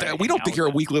 we don't think you're a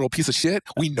weak little piece of shit.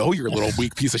 We know you're a little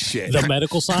weak piece of shit. The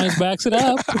medical science backs it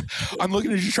up. I'm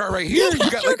looking at your chart right here. You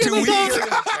got like 2 weeks.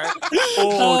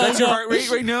 That's your heart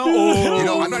rate right now. You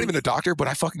know, I'm not even a doctor, but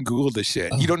I fucking Googled this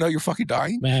shit. You don't know you're fucking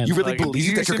dying? Man, you really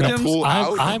believe that you're going to pull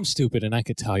out? I'm stupid and I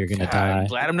could tell you're going to die.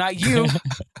 Glad I'm not you.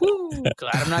 Glad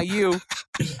I'm not you.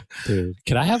 Dude,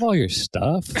 can I have all your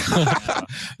stuff?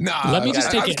 Nah. Let me just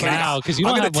take it now, because you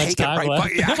don't have much time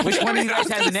left. Which one of you guys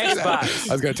has an Xbox?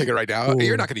 I was going to take it right now.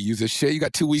 You're not going to use this shit. You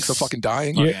got 2 weeks of fucking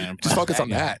dying. Just focus on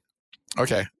that.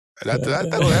 Okay.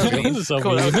 This is so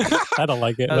cool. Mean. I don't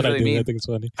like it, but really I do. Mean. I think it's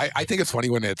funny. I think it's funny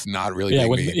when it's not really mean.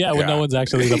 When no one's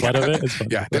actually the butt of it. It's funny.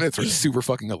 Yeah, then it's super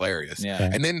fucking hilarious.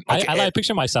 Yeah. And then I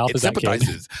picture myself as that kid.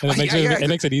 It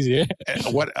makes it easier.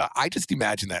 I just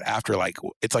imagine that after like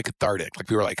it's like cathartic. Like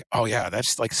we were like, oh yeah,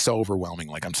 that's like so overwhelming.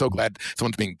 Like I'm so glad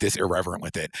someone's being this irreverent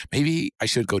with it. Maybe I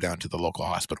should go down to the local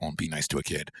hospital and be nice to a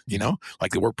kid. You know,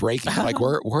 like we're breaking. Like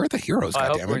we're the heroes. I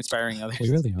hope we're inspiring others.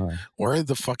 We really are. We're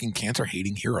the fucking cancer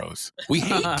hating heroes. those. We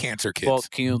hate cancer kids. Well,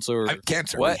 cancer.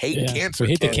 Cancer. What? We hate cancer.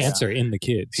 We hate kids. the cancer in the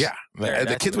kids. Yeah,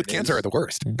 the kids with cancer are the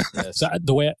worst. Yes. So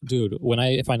the way, dude, when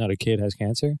I find out a kid has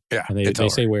cancer, and they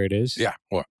say where it is,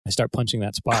 what? I start punching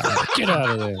that spot. I'm like, get out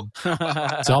of there.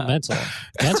 It's all mental.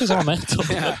 Cancer's all mental.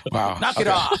 Yeah. Wow. Knock it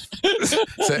off.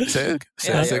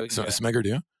 Smegger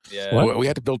do? Yeah. What? We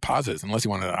had to build pauses unless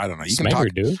you want to, I don't know. You can talk.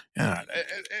 Dude? Yeah.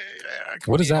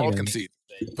 What does that mean? Concede.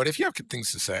 But if you have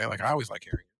things to say, like I always like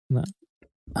hearing. No.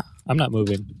 I'm not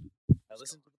moving.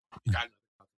 Not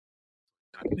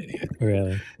an idiot.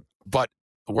 Really? But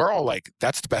we're all like,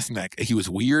 that's the best thing. That he was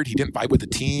weird. He didn't vibe with the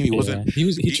team. He wasn't.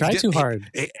 He tried too hard.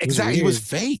 Exactly. He was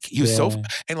fake. He was so,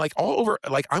 and like all over.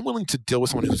 Like I'm willing to deal with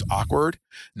someone who's awkward,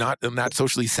 not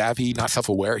socially savvy, not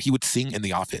self-aware. He would sing in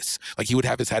the office. Like he would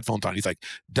have his headphones on. He's like,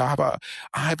 Daba,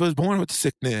 I was born with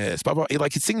sickness. Blah blah.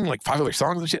 Like he's singing like 5 other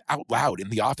songs and shit out loud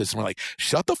in the office. And we're like,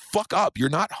 shut the fuck up. You're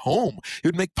not home. He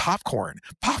would make popcorn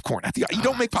at the. You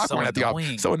don't make popcorn at the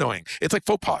office. So annoying. It's like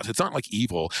faux pas. It's not like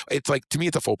evil. It's like, to me,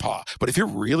 it's a faux pas. But if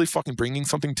you're really fucking bringing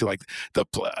something to like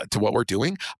to what we're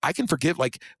doing, I can forgive.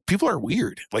 Like people are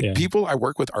weird. Like people I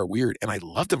work with are weird, and I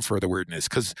love them for the weirdness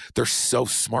because they're so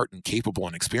smart and capable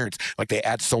and experienced. Like they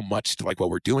add so much to like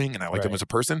what we're doing, and I like them as a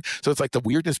person. So it's like the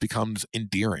weirdness becomes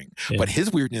endearing. But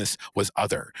his weirdness was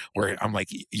other, where I'm like,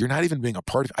 you're not even being a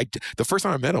part of it. The first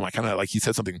time I met him, I kind of like, he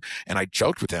said something, and I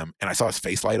joked with him, and I saw his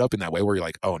face light up in that way where you're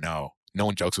like, oh no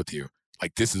one jokes with you.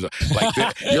 Like this is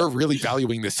you're really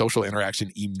valuing this social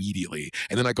interaction immediately.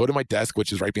 And then I go to my desk,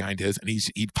 which is right behind his, and he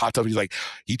pops up. He's like,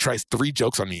 he tries 3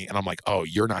 jokes on me, and I'm like, oh,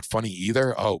 you're not funny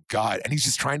either. Oh God, and he's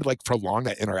just trying to like prolong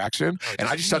that interaction, and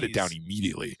I just shut it down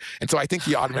immediately. And so I think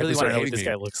he automatically started hating me. This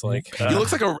guy looks like he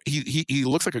looks like he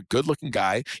looks like a good looking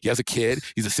guy. He has a kid.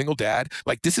 He's a single dad.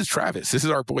 Like this is Travis. This is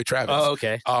our boy Travis. Oh,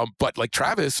 okay. But like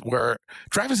Travis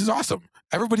is awesome.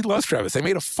 Everybody loves Travis. They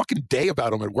made a fucking day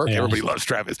about him at work. Everybody loves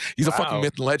Travis. He's a fucking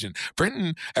myth and legend.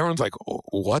 Brenton, everyone's like, oh,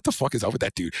 what the fuck is up with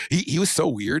that dude? He was so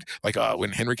weird. Like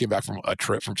when Henry came back from a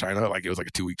trip from China, like it was like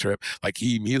a 2-week trip. Like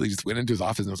he immediately just went into his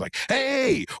office and was like,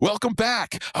 hey, welcome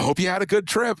back. I hope you had a good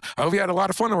trip. I hope you had a lot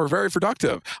of fun and we're very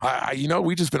productive.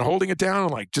 We just been holding it down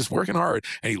and like just working hard.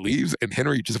 And he leaves, and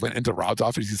Henry just went into Rob's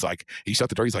office. He's like, he shut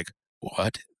the door. He's like,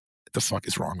 what the fuck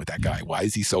is wrong with that guy? Why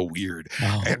is he so weird?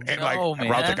 And Rob's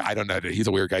like, I don't know. He's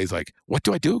a weird guy. He's like, what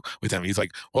do I do with him? He's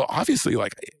like, well, obviously,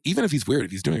 like, even if he's weird,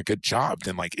 if he's doing a good job,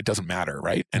 then like it doesn't matter,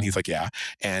 right? And he's like, yeah.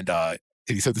 And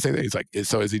he said the same thing. He's like,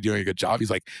 so is he doing a good job?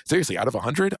 He's like, seriously, out of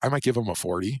 100, I might give him a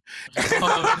 40.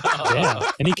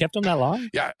 Yeah. And he kept him that long?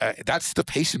 Yeah. That's the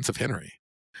patience of Henry.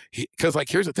 Because like,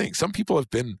 here's the thing. Some people have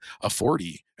been a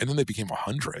 40 and then they became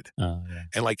 100.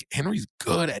 And like Henry's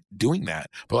good at doing that.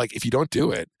 But like, if you don't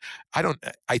do it,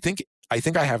 I think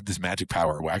I have this magic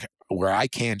power where I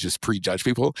can just prejudge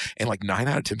people, and like 9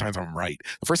 out of 10 times I'm right.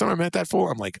 The first time I met that fool,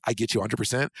 I'm like, I get you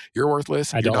 100%. You're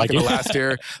worthless. You're not going to last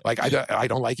here. Like I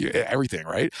don't like you. Everything,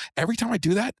 right? Every time I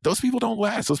do that, those people don't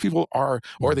last. Those people are,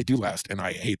 or they do last, and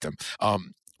I hate them.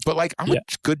 But like, I'm a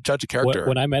good judge of character.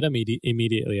 When I met him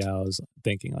immediately, I was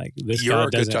thinking like, this You're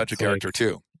guy a good judge of character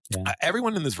too. Yeah.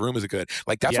 Everyone in this room is a good.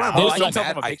 Like that's why I can tell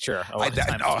from a picture.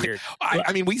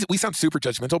 I mean, we sound super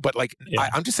judgmental, but like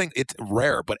I'm just saying it's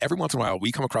rare. But every once in a while,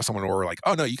 we come across someone where we're like,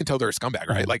 oh no, you can tell they're a scumbag,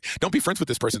 right? Like, don't be friends with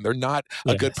this person. They're not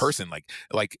a good person. Like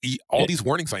all these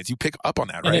warning signs, you pick up on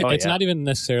that, right? It's not even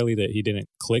necessarily that he didn't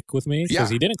click with me, because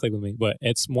he didn't click with me, but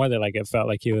it's more that like it felt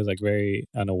like he was like very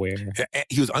unaware.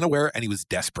 He was unaware and he was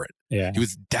desperate. Yeah, he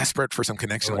was desperate for some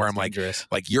connection where I'm dangerous.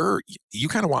 Like you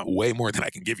kind of want way more than I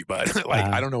can give you, bud. Like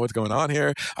I don't know what's going on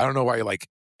here. I don't know why like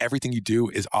everything you do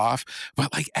is off,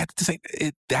 but like at the same,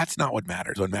 that's not what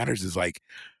matters. What matters is like,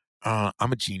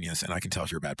 I'm a genius and I can tell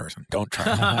if you're a bad person. Don't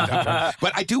try.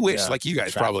 But I do wish, like you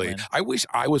guys probably, I wish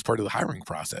I was part of the hiring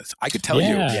process. I could tell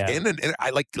you, and I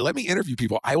like, let me interview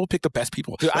people. I will pick the best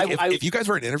people. Dude, like, if you guys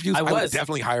were in interviews, I would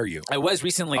definitely hire you. I was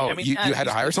recently. Oh, I mean, you had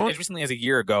to hire someone? As recently as a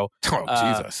year ago.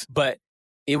 Oh, Jesus. But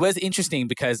it was interesting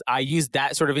because I used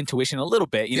that sort of intuition a little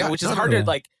bit, which is hard to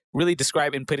like really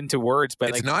describe and put into words. But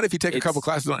it's like, not if you take a couple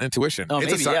classes on intuition. Oh,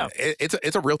 it's maybe,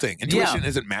 it's a real thing. Intuition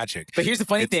isn't magic. But here's the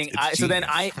funny thing. So then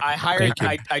I hired,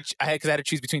 because I had to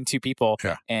choose between 2 people,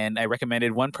 and I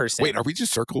recommended one person. Wait, are we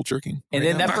just circle jerking? And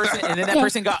then that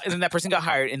person got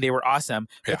hired, and they were awesome.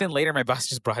 But then later, my boss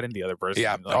just brought in the other person.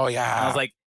 Yeah. Like, and I was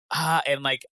like, and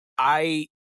like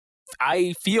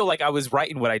I feel like I was right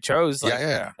in what I chose.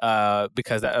 Like,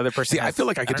 because that other person. See, I feel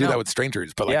like I could do that with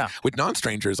strangers, but like with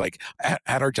non-strangers, like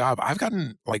at our job, I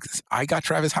got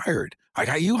Travis hired. I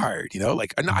got you hired,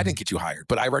 like, no, I didn't get you hired,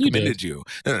 but I recommended you.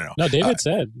 No. No, David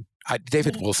said.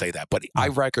 David will say that, but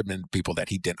I've recommended people that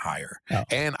he didn't hire.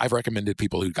 And I've recommended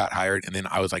people who got hired, and then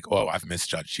I was like, oh, I've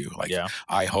misjudged you. Like,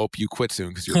 I hope you quit soon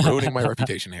because you're ruining my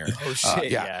reputation here. Oh,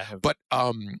 shit. But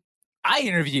I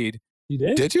interviewed. You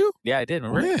did? Did you? Yeah, I did.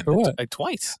 Remember? When? For what? Like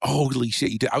twice. Holy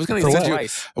shit, you did. I was going to send you.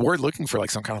 We're looking for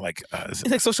like some kind of like. It's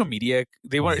like social media.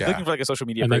 They weren't looking for like a social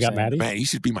media and person. They got Maddie? Man, you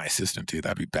should be my assistant too.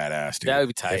 That'd be badass, dude. That would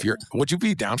be tight. Would you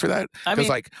be down for that? Because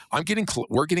like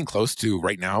we're getting close to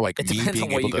right now. Like it me depends being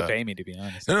on what able you to could pay me, to be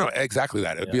honest. No, exactly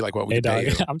that. It'd be like what we pay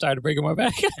you. I'm tired of breaking my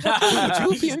back.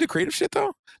 Would you be into creative shit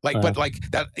though? Like, but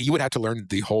like that, you would have to learn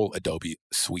the whole Adobe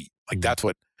suite. Like that's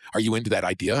what. Are you into that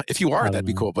idea? If you are, that'd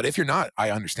be cool. But if you're not,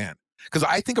 I understand. Because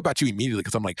I think about you immediately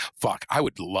because I'm like, fuck, I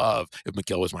would love if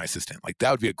Miguel was my assistant. Like,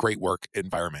 that would be a great work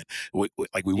environment. We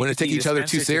wouldn't take each other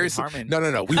too seriously.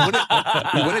 No. We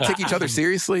wouldn't take each other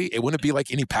seriously. It wouldn't be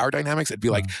like any power dynamics. It'd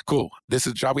be like, cool, this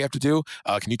is the job we have to do.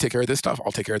 Can you take care of this stuff?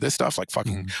 I'll take care of this stuff. Like,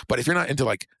 fucking. But if you're not into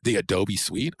like the Adobe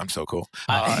suite, I'm so cool.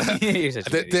 Then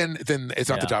it's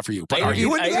not the job for you. But are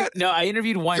you into that? No, I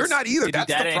interviewed once. You're not either.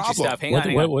 That's the problem.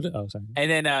 Hang on. Oh, sorry.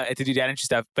 And then to do data entry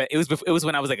stuff. But it was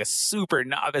when I was like a super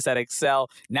novice at Excel.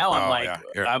 Now I'm like,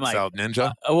 I'm Excel like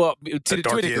ninja. Well, to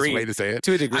a degree. Way to say it.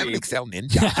 To a degree. I'm an Excel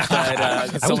ninja.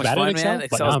 But it's so much fun, man.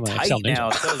 Excel's tight Excel now.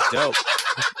 Excel's dope.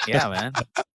 Yeah, man.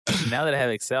 Now that I have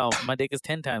Excel, my dick is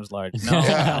 10 times large. No.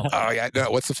 Yeah. Oh, yeah.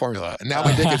 No, what's the formula? Now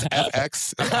my dick is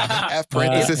FX, F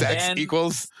parenthesis X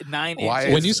equals 9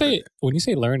 Y. When you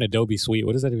say learn Adobe Suite,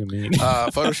 what does that even mean?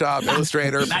 Photoshop,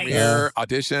 Illustrator, Premiere,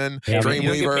 Audition,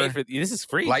 Dreamweaver. This is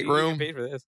free. Lightroom. You pay for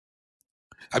this.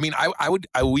 I mean,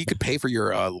 we could pay for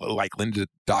your like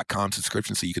lynda.com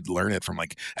subscription so you could learn it from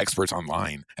like experts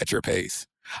online at your pace.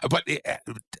 But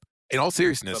in all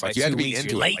seriousness, like you have to be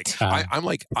into it.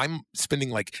 Like, I'm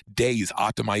spending like days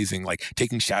optimizing, like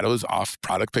taking shadows off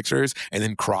product pictures and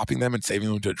then cropping them and saving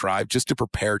them to a drive just to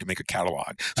prepare to make a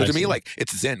catalog. So to me, like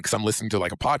it's zen because I'm listening to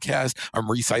like a podcast. I'm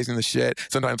resizing the shit.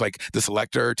 Sometimes like the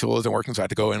selector tool isn't working, so I have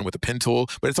to go in with a pen tool.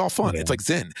 But it's all fun. It's like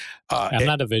zen. I'm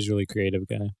not a visually creative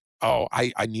guy. Oh,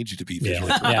 I need you to be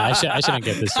visually. Yeah, I shouldn't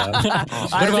get this job.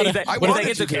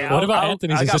 What about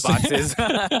Anthony's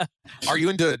assistant? Are you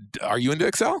into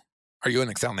Excel? Are you an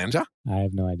Excel ninja? I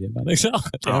have no idea about Excel.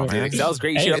 Oh, man. Excel's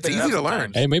great. Hey, it's easy to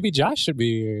learn. Hey, maybe Josh should be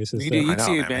your assistant. You do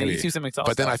YouTube, man. You do some Excel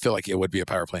But stuff. then I feel like it would be a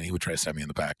power play and he would try to stab me in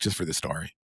the back just for this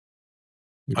story.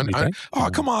 Oh,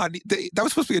 come on. That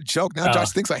was supposed to be a joke. Now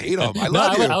Josh thinks I hate him. I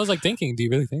love you. I was like thinking, do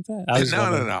you really think that?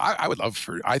 No. I would love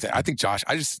for, I think Josh,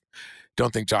 I just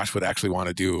don't think Josh would actually want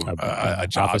to do a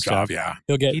job. Yeah.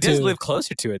 He does live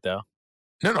closer to it though.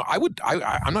 No,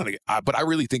 I'm not, but I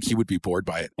really think he would be bored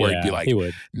by it. Where he'd be like,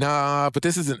 nah, but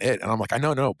this isn't it. And I'm like, I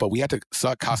know, but we have to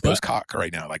suck Costco's cock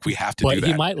right now. Like we have to do that. But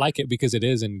he might like it because it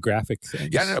is in graphic things.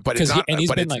 Yeah, no, but it's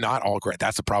not all great.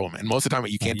 That's the problem. And most of the time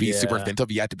you can't be super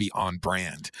inventive. You have to be on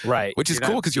brand. Right. Which is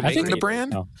cool because you're making the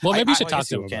brand. Oh. Well, maybe you should talk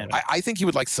to him. I think he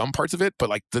would like some parts of it, but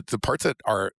like the parts that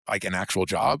are like an actual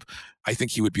job, I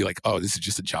think he would be like, oh, this is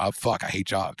just a job. Fuck, I hate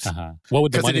jobs. What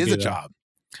would the money be? Because it is a job.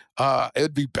 It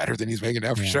would be better than he's making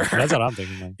now for sure. That's what I'm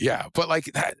thinking. Man. Yeah, but like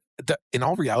that, in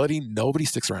all reality, nobody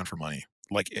sticks around for money.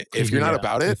 Like if you're not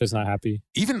about it, if it's not happy,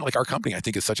 even like our company, I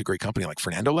think is such a great company. Like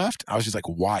Fernando left, I was just like,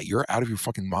 why? You're out of your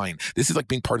fucking mind. This is like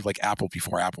being part of like Apple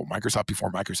before Apple, Microsoft before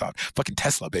Microsoft, fucking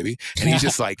Tesla, baby. And he's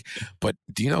just like, but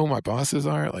do you know who my bosses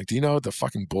are? Like, do you know the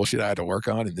fucking bullshit I had to work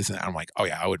on and this and that? I'm like, oh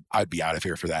yeah, I'd be out of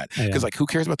here for that because like, who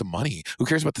cares about the money? Who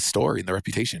cares about the story and the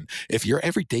reputation? If your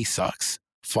every day sucks,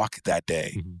 fuck that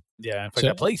day. Mm-hmm. Yeah, fuck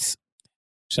that place.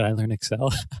 Should I learn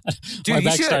Excel? Dude, my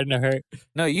back's starting to hurt.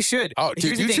 No, you should. Oh,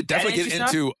 dude, you should definitely get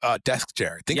into desk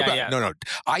chair. Think about no.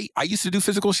 I used to do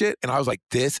physical shit, and I was like,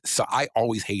 so I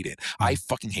always hate it. I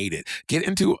fucking hate it.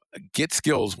 Get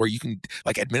skills where you can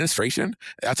like administration.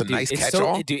 That's a nice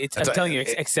catch-all. I'm telling you,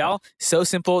 Excel so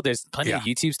simple. There's plenty of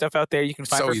YouTube stuff out there you can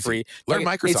find for free. Learn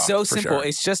Microsoft. It's so simple. Sure.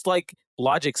 It's just like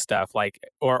logic stuff, like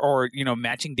or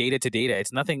matching data to data.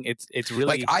 It's nothing. It's really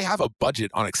like I have a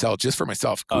budget on Excel just for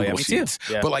myself. Google Sheets.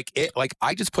 Too. Yeah. But like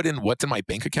I just put in what's in my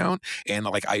bank account, and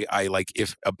like I like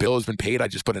if a bill has been paid, I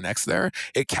just put an X there.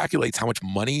 It calculates how much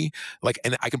money, like,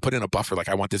 and I can put in a buffer. Like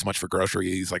I want this much for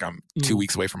groceries. Like I'm 2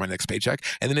 weeks away from my next paycheck,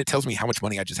 and then it tells me how much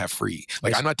money I just have free.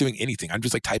 Like I'm not doing anything. I'm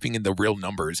just like typing in the real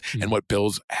numbers and what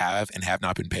bills have and have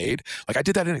not been paid. Like I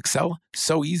did that in Excel,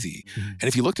 so easy. And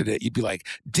if you looked at it, you'd be like,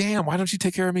 damn, why don't you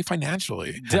take care of me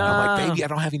financially? And I'm like, baby, I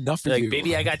don't have enough for you.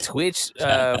 Baby, I got Twitch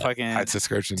fucking I had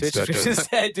subscriptions.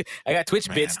 I got Twitch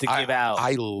bits to give out.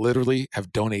 I literally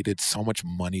have donated so much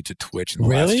money to Twitch in the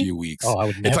last few weeks. Oh, I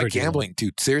would never. It's like gambling,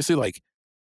 dude. Seriously, like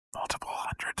multiple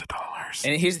hundreds of dollars.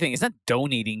 And here's the thing: it's not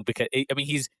donating because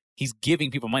he's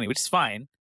giving people money, which is fine.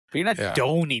 But you're not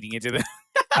donating it to them.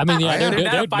 I mean, yeah,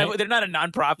 they're not a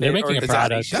nonprofit. They're making a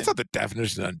product. That's not the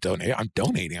definition of donate. I'm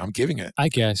donating. I'm giving it. I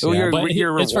guess. Yeah. But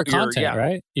it's for content,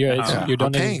 right? You're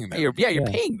donating. You're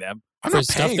paying them. I'm not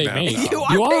paying them. You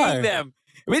are paying them.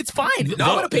 I mean, it's fine. No,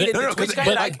 I want to pay the Twitch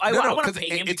guy. I want to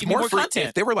pay him to give me more content.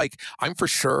 If they were like, I'm for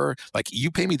sure, like,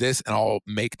 you pay me this and I'll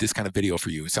make this kind of video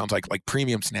for you. It sounds like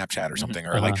premium Snapchat or something,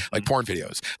 or like porn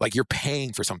videos. Like, you're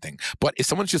paying for something. But if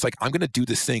someone's just like, I'm going to do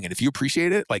this thing, and if you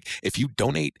appreciate it, like, if you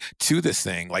donate to this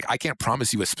thing, like, I can't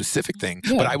promise you a specific thing,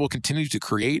 but I will continue to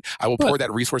create. I will pour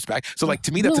that resource back. So, like,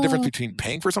 to me, that's the difference between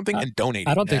paying for something and donating.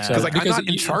 I don't think so. Like, I'm not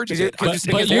in charge of it. But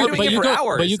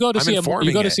you go to see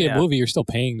a movie, you're still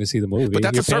paying to see the movie.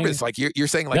 But that's a service. Like, you're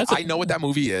saying, like, I know what that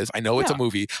movie is. I know it's a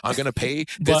movie. I'm going to pay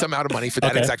this amount of money for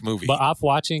that exact movie. But off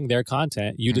watching their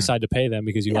content, you decide to pay them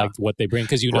because you like what they bring,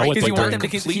 because you know what they bring. Want them to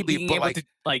keep being able to,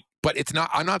 like. But it's not.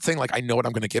 I'm not saying like I know what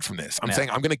I'm going to get from this. I'm saying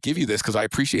I'm going to give you this because I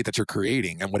appreciate that you're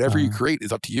creating, and whatever you create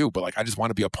is up to you. But like, I just want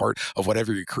to be a part of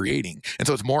whatever you're creating, and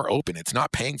so it's more open. It's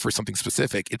not paying for something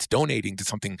specific. It's donating to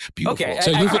something beautiful. Okay.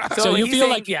 So you feel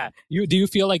like do you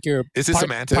feel like you're is this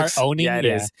semantics? Part owning? Yeah, it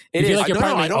is. It is. Like you're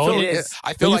partly owning it.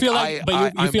 I feel like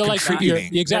you feel like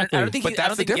contributing. Exactly. I don't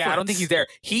think he's there.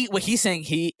 What he's saying,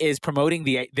 he is promoting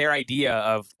their idea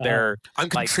of their. I'm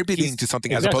contributing to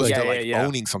something as opposed to like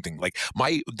owning something. Like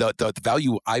the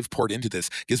value I've poured into this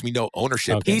gives me no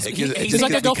ownership. Okay. He's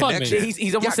like a GoFundMe.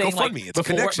 He's almost saying like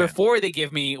before they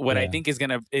give me what I think is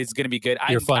gonna be good,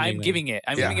 I'm giving it.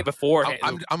 I'm giving it before.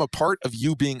 I'm a part of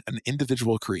you being an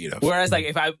individual creative. Whereas like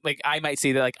if I might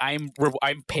say that like I'm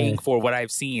paying for what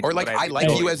I've seen, or like I like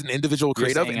you as an individual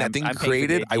creative, and that thing you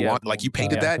created, I want, like, you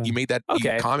painted that, you made that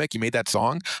comic, you made that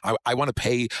song. I want to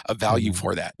pay a value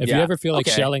for that. If you ever feel like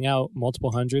shelling out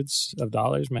multiple hundreds of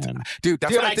dollars, man, dude,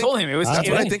 that's what I told him. It was. That's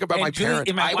what I think about my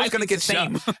parents. I was going to get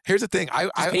shells. Here's the thing.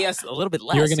 I pay us a little bit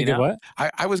less. You were going to get what?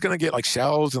 I was going to get like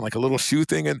shells and like a little shoe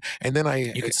thing, and then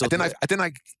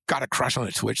I got a crush on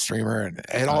a Twitch streamer, and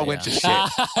it all went to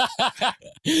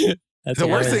shit. The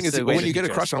worst thing is when you get a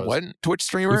crush on one Twitch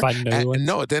streamer,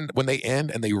 then when they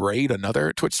end and they raid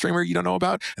another Twitch streamer you don't know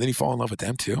about, and then you fall in love with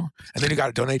them too, and then you got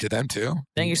to donate to them too.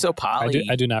 Dang, you're so poly.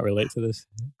 I do not relate to this.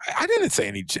 I didn't say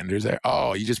any genders there.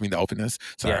 Oh, you just mean the openness?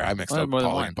 Sorry, I mixed up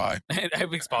poly and bi. I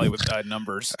mixed poly with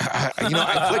numbers. I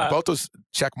clicked both those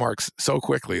check marks so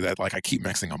quickly that like I keep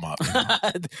mixing them up.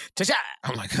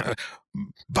 I'm like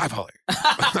bipolar.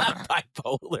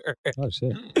 Bipolar. Oh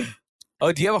shit.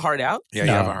 Oh, do you have a heart out? Yeah,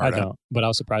 you have a heart out. I don't, but I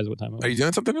was surprised what time it was. Are you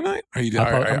doing something tonight? Are you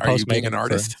being an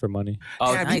artist? For money.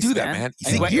 Oh, yeah, nice, we do that, man.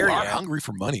 You think you are hungry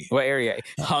for money. What area?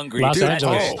 Hungry. Los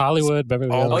Angeles, Hollywood,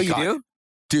 Beverly Hills. Oh, you do?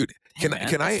 Dude, can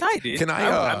I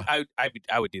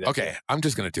would do that. Okay, I'm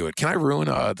just gonna do it. Can I ruin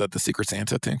the Secret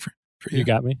Santa thing for you? You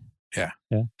got me? Yeah.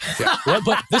 Well,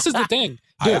 but this is the thing.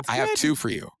 Dude, I have two for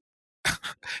you.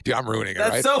 Dude, I'm ruining it.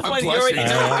 That's right? so funny. You already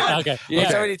know. Okay. Yeah,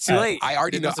 it's already too late. I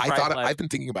already know. I've been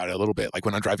thinking about it a little bit. Like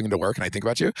when I'm driving into work and I think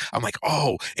about you, I'm like,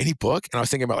 oh, any book? And I was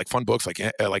thinking about like fun books, like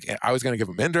I was going to give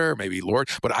him Ender, maybe Lord,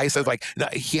 but I said like, no,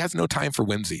 he has no time for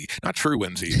whimsy, not true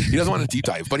whimsy. He doesn't want to deep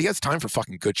dive, but he has time for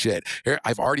fucking good shit. Here,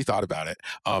 I've already thought about it.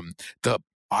 The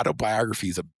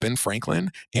autobiographies of Ben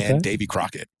Franklin and Davy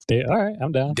Crockett. All right,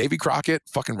 I'm down. Davy Crockett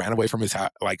fucking ran away from his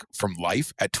from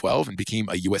life at 12 and became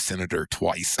a U.S. senator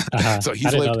twice. So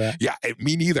he's lived. Yeah,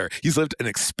 me neither. He's lived an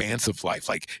expansive life.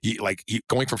 Like he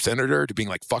going from senator to being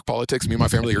like fuck politics. Me and my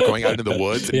family are going out into the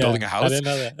woods and building a house. I didn't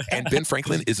know that. And Ben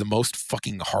Franklin is the most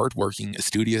fucking hardworking,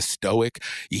 studious, stoic.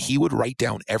 He would write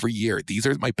down every year, these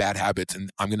are my bad habits,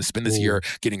 and I'm going to spend this year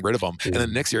getting rid of them. And then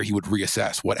the next year he would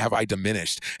reassess, what have I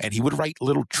diminished? And he would write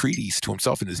little treaties to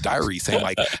himself in his diary saying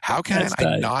like, how can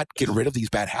I not get rid of these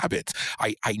bad habits?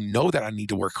 I know that I need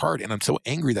to work hard, and I'm so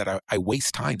angry that I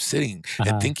waste time sitting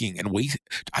and thinking and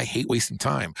I hate wasting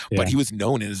time. But he was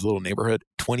known in his little neighborhood,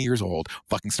 20 years old,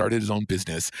 fucking started his own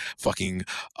business, fucking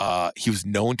he was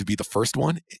known to be the first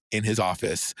one in his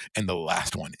office and the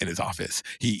last one in his office.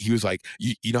 He was like,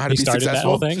 you know how to be successful? That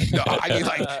whole thing? No, I mean,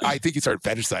 like, I think he started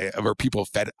fetishizing, or people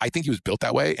I think he was built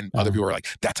that way, and other people were like,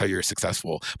 that's how you're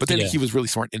successful. But then he was really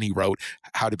smart, and he wrote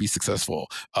how to be successful.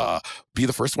 Be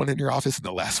the first one in your office and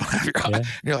the last one out of your office.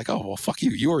 And you're like, oh well, fuck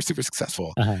you. You were super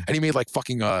successful. And he made like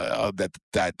fucking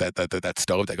that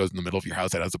stove that goes in the middle of your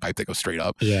house that has a pipe that goes straight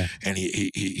up. Yeah. And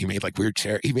he made like weird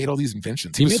chair. He made all these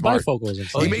inventions. He was made smart. Bifocals and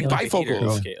stuff. He made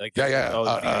bifocals. Okay, like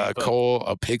coal,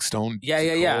 a pig stone.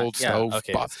 Coal stove.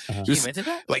 Okay. He invented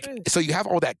that. Like, so you have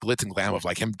all that glitz and glam of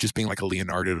like him just being like a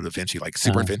Leonardo da Vinci, like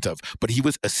super inventive. But he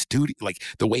was a student. Like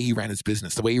the way he ran his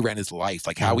business, the way he ran his life,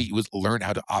 like how he learned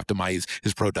how to optimize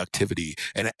his productivity.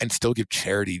 and still give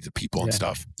charity to people and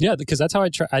stuff. Yeah, because that's how I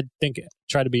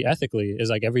try to be ethically, is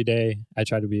like every day I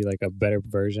try to be like a better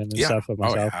version and stuff of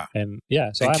myself. And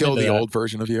so and I'm kill the old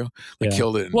version of you. Like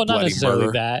kill it in not bloody necessarily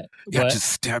murder. that. Yeah,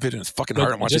 just stab it in his fucking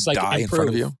heart and watch it die in front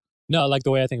of you. No, like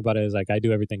the way I think about it is like I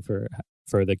do everything for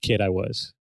the kid I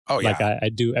was. Oh yeah. Like I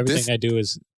do everything I do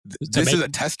is this is a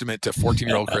testament to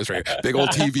 14-year-old Chris right here. Big old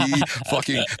TV,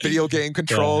 fucking video game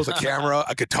controls, a camera,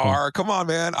 a guitar. Come on,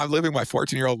 man. I'm living my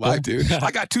 14-year-old life, dude.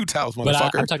 I got 2 towels,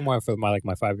 motherfucker. But I'm talking more for my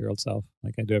 5-year-old self.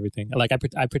 Like I do everything. Like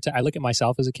I look at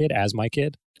myself as a kid as my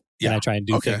kid, and I try and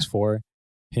do things for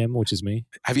him, which is me.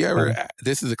 Have you ever?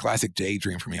 This is a classic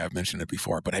daydream for me. I've mentioned it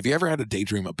before, but have you ever had a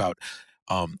daydream about?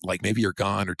 Like maybe you're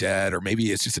gone or dead, or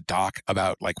maybe it's just a doc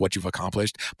about like what you've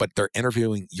accomplished, but they're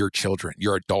interviewing your children,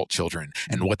 your adult children,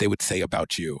 and what they would say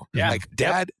about you. Yeah. Like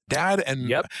dad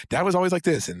and dad was always like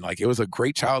this. And like, it was a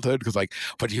great childhood because like,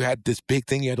 but you had this big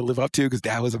thing you had to live up to because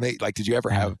dad was amazing. Like, did you ever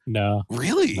have? No.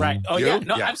 Really? Right. Oh yeah.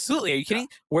 No, absolutely. Are you kidding?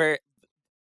 Where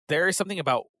there is something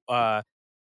about,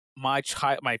 my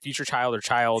future child or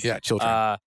child. Yeah.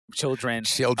 Children. Children.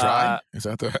 Is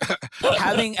that the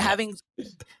having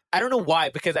I don't know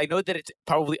why, because I know that it's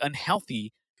probably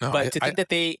unhealthy, but to think that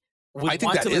they would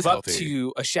want to live up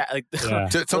to a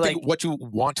to something what you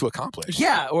want to accomplish.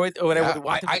 Yeah, or whatever they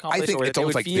want to accomplish. I think or it's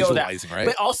almost like visualizing, right?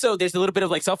 But also, there's a little bit of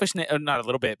like selfishness, or not a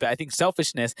little bit, but I think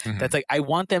selfishness. That's like I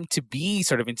want them to be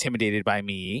sort of intimidated by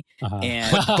me, and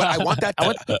but I want that.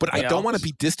 But I don't want to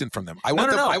be distant from them. I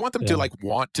want them. I want them to like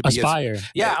want to be aspire.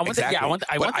 I want.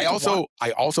 Exactly.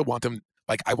 I also want them.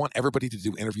 Like, I want everybody to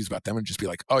do interviews about them and just be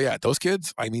like, oh, yeah, those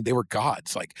kids, I mean, they were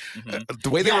gods. Like, the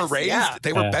way they were raised,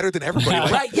 they were better than everybody.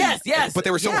 Like, right, yes. But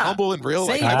they were so humble and real.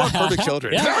 Like, I want perfect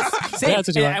children. Same.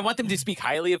 I want them to speak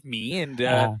highly of me. And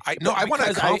I want to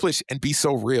accomplish and be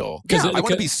so real. I want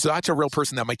to be such a real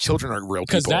person that my children are real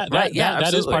people. Because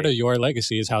that is part of your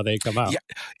legacy, is how they come out. Yeah,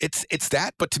 it's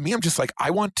that. But to me, I'm just like,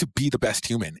 I want to be the best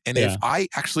human. And if I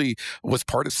actually was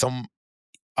part of some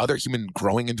other human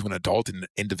growing into an adult and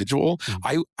individual,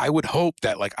 I would hope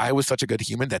that like I was such a good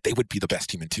human that they would be the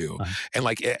best human too. And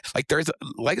like there's a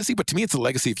legacy, but to me it's a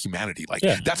legacy of humanity. Like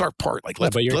that's our part. Like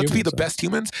let's be the best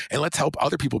humans and let's help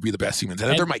other people be the best humans. And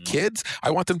if they're my kids,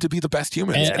 I want them to be the best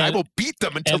humans, and I will beat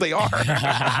them until they are.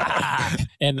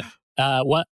 And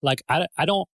what like I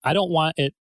don't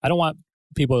want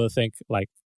people to think like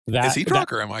that. Is he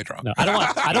drunk or am I drunk? No, I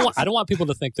don't want people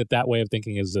to think that way of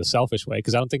thinking is the selfish way,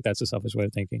 because I don't think that's a selfish way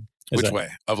of thinking. Which way?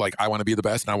 Of like, I want to be the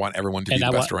best and I want everyone to be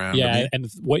the best around. Yeah, and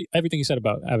everything you said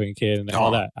about having a kid and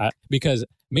all that. Because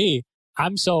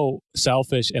I'm so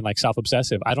selfish and like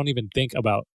self-obsessive. I don't even think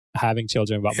about having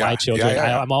children, about my children.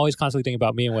 I'm always constantly thinking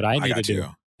about me and what I need to do.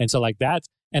 And so like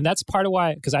that's part of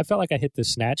why, because I felt like I hit the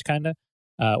snatch kind of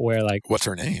where like. What's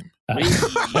her name?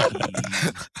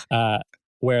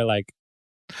 Where like.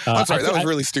 I'm sorry, that was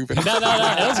really stupid. No, it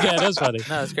was good. It was funny.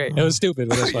 No, it was great. It was stupid,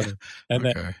 but it was funny. And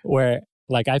then where,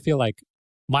 like, I feel like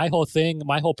my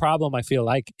whole problem, I feel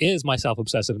like, is my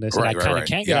self-obsessiveness. And I kind of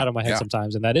can't get out of my head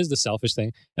sometimes. And that is the selfish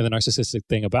thing and the narcissistic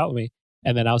thing about me.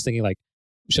 And then I was thinking, like,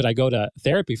 should I go to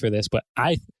therapy for this? But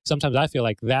sometimes I feel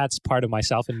like that's part of my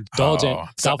self-indulgent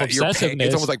self-obsessiveness.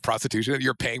 It's almost like prostitution.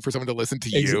 You're paying for someone to listen to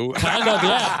you. Kind of,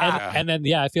 yeah. And then,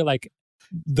 I feel like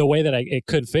the way that it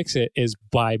could fix it is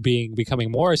by becoming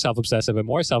more self-obsessive and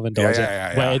more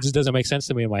self-indulgent. But it just doesn't make sense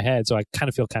to me in my head. So I kind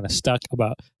of feel kind of stuck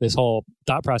about this whole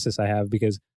thought process I have,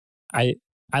 because I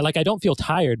don't feel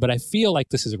tired, but I feel like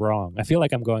this is wrong. I feel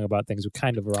like I'm going about things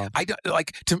kind of wrong. I don't,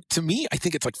 like to me, I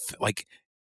think it's like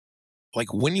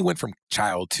when you went from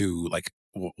child to like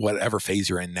whatever phase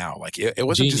you're in now, like it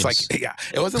wasn't Genius. just like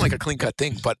it wasn't like a clean cut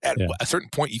thing, but at a certain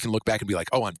point you can look back and be like,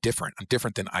 oh, I'm different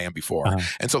than I am before.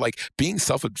 And so like being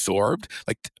self-absorbed,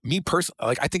 like me personally,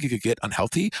 like I think it could get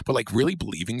unhealthy, but like really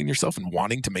believing in yourself and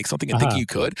wanting to make something and thinking you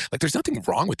could, like there's nothing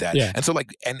wrong with that. And so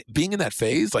like, and being in that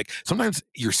phase, like sometimes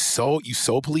you so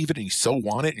believe it and you so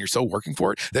want it and you're so working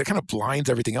for it that it kind of blinds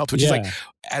everything else, which is like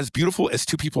as beautiful as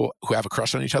two people who have a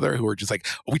crush on each other, who are just like,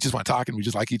 we just want to talk and we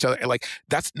just like each other, and like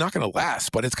that's not going to last.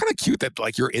 But it's kind of cute that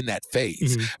like you're in that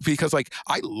phase, because like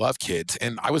I love kids,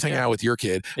 and I was hanging out with your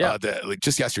kid like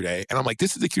just yesterday, and I'm like,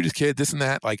 this is the cutest kid, this and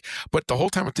that, like, but the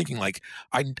whole time I'm thinking like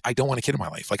I don't want a kid in my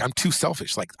life, like I'm too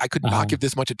selfish, like I could not give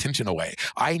this much attention away.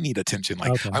 I need attention,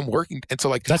 like I'm working, and so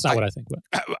like that's not what I think.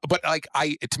 But like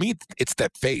to me it's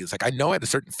that phase. Like I know at a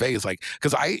certain phase, like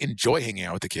because I enjoy hanging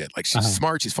out with the kid. Like she's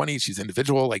smart, she's funny, she's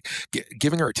individual. Like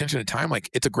giving her attention and time, like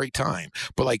it's a great time.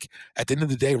 But like at the end of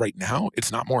the day, right now,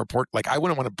 it's not more important. Like I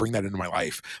wouldn't want to bring that into my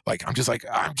life. Like I'm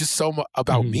just so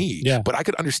about me. But I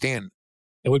could understand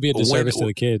It would be a disservice to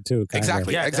the kid too.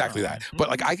 Exactly that. But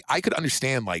like I could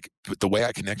understand like the way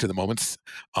I connect to the moments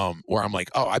where I'm like,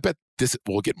 oh, I bet this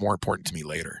will get more important to me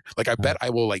later. Like I bet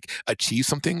I will like achieve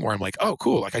something where I'm like, oh,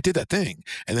 cool, like I did that thing,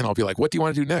 and then I'll be like, what do you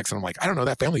want to do next? And I'm like, I don't know,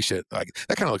 that family shit, like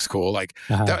that kind of looks cool, like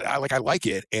that, I like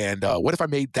it, and what if I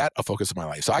made that a focus of my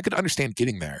life? So I could understand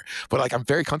getting there, but like I'm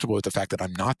very comfortable with the fact that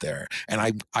I'm not there, and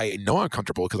I know I'm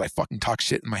comfortable because I fucking talk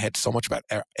shit in my head so much about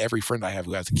every friend I have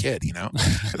who has a kid. You know,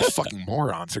 they're fucking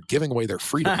morons. They're giving away their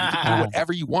freedom. You can do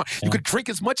whatever you want. You could drink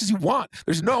as much as you want.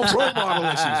 There's no role model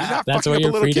issues. You're not fucking up a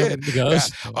little kid.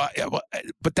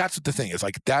 But that's what the thing is,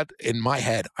 like that in my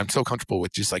head, I'm so comfortable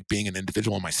with just like being an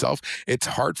individual in myself. It's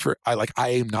hard for I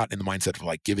am not in the mindset of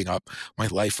like giving up my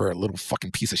life for a little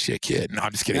fucking piece of shit kid. No,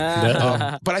 I'm just kidding.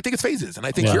 But I think it's phases, and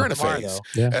I think you're in a phase,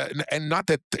 and not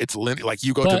that it's linear. Like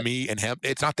you go to me and him.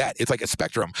 It's not that. It's like a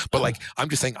spectrum. But like I'm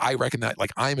just saying, I recognize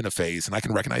like I'm in a phase, and I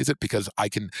can recognize it because I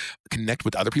can connect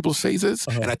with other people's phases,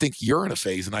 and I think you're in a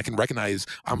phase, and I can recognize.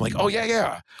 I'm like, oh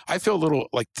yeah. I feel a little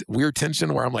like weird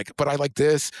tension where I'm like, but I like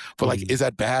this, but like, is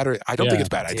that bad? Or I don't think it's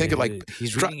bad. I think it like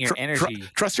he's reading your energy.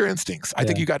 Trust your instincts. I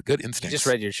think you got good instincts. You just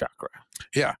read your chakra.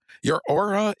 Yeah, your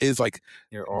aura is like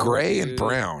gray and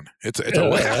brown. It's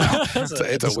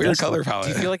a weird color palette.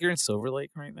 Do you feel like you're in Silver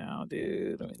Lake right now,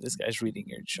 dude? I mean, this guy's reading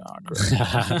your chakra.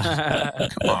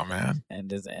 Come on, man. And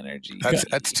his energy.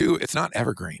 That's too. It's not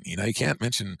evergreen. You know, you can't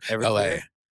mention LA.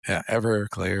 Yeah,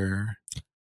 Everclear.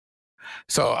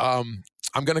 So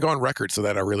I'm gonna go on record so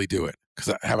that I really do it.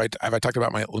 Because have I talked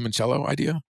about my limoncello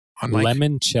idea on mic?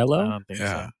 Limoncello? I don't think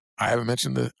so. I haven't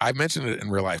mentioned it. I've mentioned it in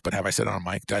real life, but have I said it on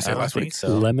mic? Did I say it last week?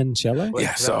 So. Limoncello?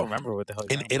 Yeah. So I don't remember what the hell.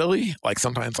 In Italy, like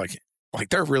sometimes like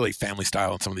they're really family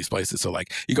style in some of these places. So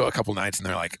like you go a couple nights and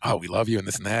they're like, oh, we love you and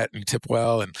this and that, and you tip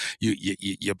well, and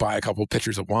you buy a couple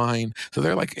pitchers of wine. So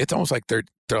they're like, it's almost like they're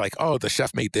like, oh, the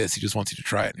chef made this. He just wants you to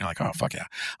try it. And you're like, oh, fuck yeah.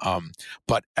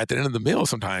 But at the end of the meal,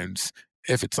 sometimes,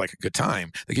 if it's like a good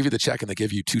time, they give you the check and they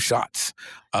give you 2 shots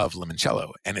of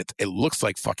limoncello, and it looks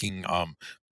like fucking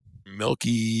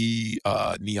milky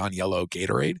neon yellow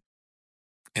Gatorade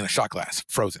in a shot glass,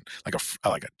 frozen, like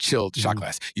a chilled shot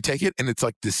glass. You take it, and it's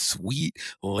like this sweet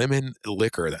lemon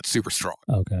liquor that's super strong.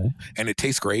 Okay. And it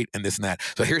tastes great, and this and that.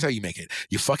 So here's how you make it: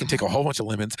 you fucking take a whole bunch of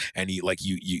lemons, and you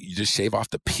just shave off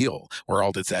the peel where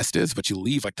all the zest is, but you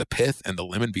leave like the pith and the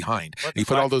lemon behind. And you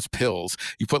put all those pills.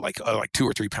 You put like 2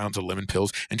 or 3 pounds of lemon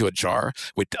pills into a jar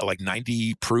with like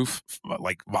 90 proof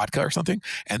like vodka or something,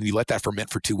 and you let that ferment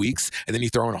for 2 weeks, and then you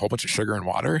throw in a whole bunch of sugar and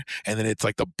water, and then it's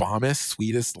like the bombest,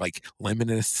 sweetest, like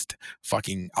lemonous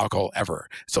fucking alcohol ever.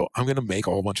 So I'm gonna make a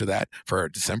whole bunch of that for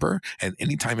December, and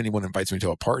anytime anyone invites me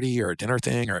to a party or a dinner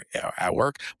thing or at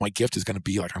work, my gift is gonna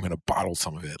be like I'm gonna bottle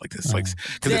some of it like this, like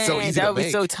because it's so easy to make. That would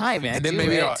be so tight, man. And then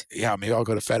maybe I'll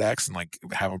go to FedEx and like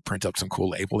have them print up some cool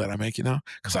label that I make, you know,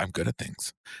 because I'm good at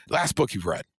things. Last book you've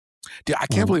read. Dude, I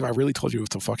can't believe I really told you it was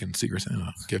the fucking Secret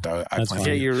Santa gift I planned.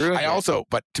 Yeah, you're ruined. I also,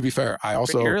 but to be fair, I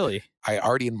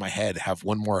already in my head have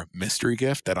one more mystery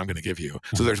gift that I'm going to give you.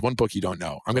 So there's one book you don't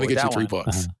know. I'm going to get you 3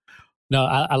 books. No,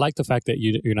 I like the fact that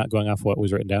you're not going off what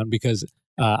was written down, because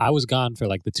I was gone for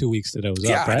like the 2 weeks that it was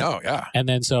up, right? I know, yeah. And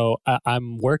then so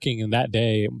I'm working, and that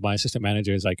day my assistant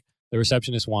manager is like, the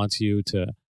receptionist wants you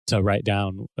to write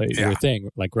down your thing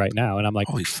like right now. And I'm like,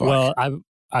 holy fuck. Well,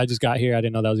 I just got here. I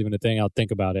didn't know that was even a thing. I'll think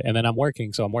about it. And then I'm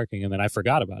working. And then I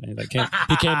forgot about it.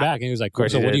 He came back and he was like,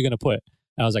 so what are you going to put?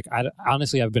 And I was like,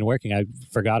 honestly, I've been working. I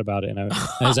forgot about it. And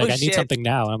I was like, I need something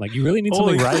now. And I'm like, you really need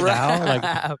something right now?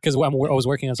 Like, because I was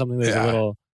working on something that's a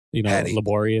little,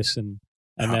 laborious. And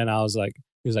then I was like,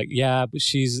 he was like, yeah, but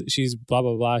she's blah,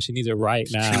 blah, blah. She needs it right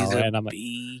now. And I'm like,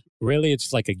 really?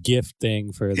 It's like a gift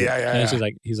thing for the, and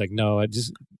he's like, no,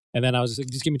 and then I was just like,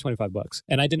 just give me $25.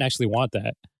 And I didn't actually want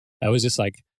that. I was just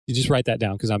like, you just write that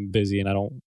down because I'm busy and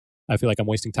I feel like I'm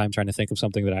wasting time trying to think of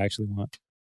something that I actually want.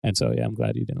 And so, yeah, I'm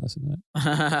glad you didn't listen to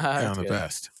that. I'm the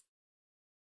best.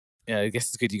 Yeah, I guess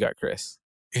it's good you got Chris.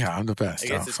 Yeah, I'm the best. I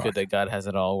guess it's good that God has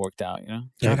it all worked out, you know?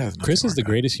 Yeah, Chris is the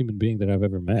greatest human being that I've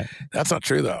ever met. That's not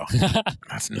true, though.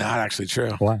 That's not actually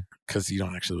true. Why? Because you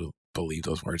don't actually believe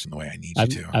those words in the way I need you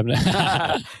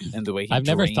to. And the way I've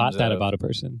never thought that about a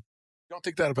person. You don't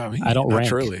think that about me? I don't rank.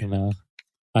 Truly. No.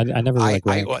 I never like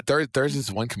there's this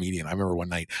one comedian. I remember one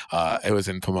night. It was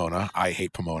in Pomona. I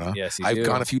hate Pomona. Yes, I've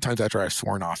gone a few times after I've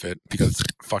sworn off it because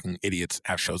fucking idiots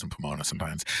have shows in Pomona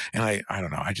sometimes. And I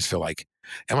don't know. I just feel like,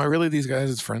 am I really these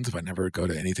guys' friends if I never go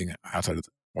to anything outside of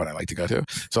what I like to go to?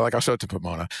 So like I'll show up to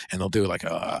Pomona and they'll do like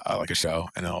a show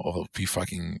and it'll be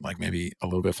fucking like maybe a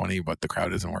little bit funny, but the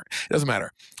crowd doesn't work. It doesn't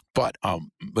matter. But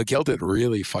Miguel did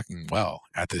really fucking well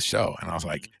at this show, and I was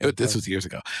like, this was years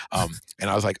ago, and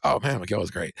I was like, oh man, Miguel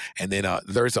was great. And then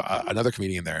there's another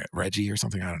comedian there, Reggie or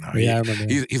something, I don't know. Yeah, I remember.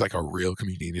 He's like a real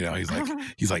comedian, you know. He's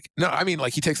like no, I mean,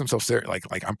 like he takes himself serious.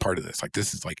 Like I'm part of this. Like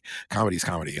this is like comedy's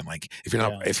comedy, and like if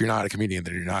you're not a comedian,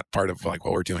 then you're not part of like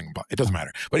what we're doing. But it doesn't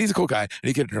matter. But he's a cool guy, and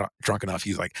he gets drunk enough.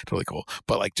 He's like totally cool.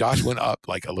 But like Josh went up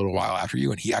like a little while after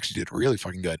you, and he actually did really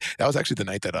fucking good. That was actually the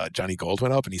night that Johnny Gold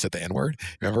went up and he said the N-word.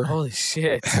 Remember? Holy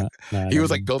shit! He was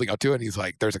like building up to it, and he's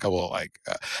like, "There's a couple of, like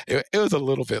it was a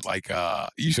little bit like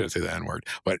you shouldn't say the N-word,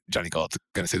 but Johnny Gold's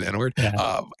gonna say the N-word."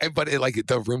 Yeah. But it, like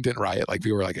the room didn't riot. Like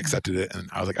people were like accepted it, and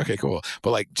I was like, "Okay, cool."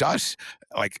 But like Josh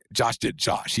did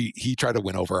Josh. He tried to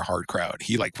win over a hard crowd.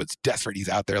 He like was desperate. He's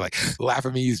out there like laughing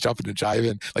at me. He's jumping and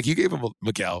jiving. Like you gave him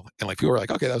Miguel, and like people were like,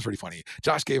 "Okay, that was pretty funny."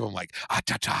 Josh gave him like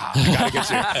cha cha, I gotta get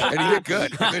you, and he did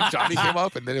good. And then Johnny came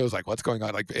up, and then it was like, "What's going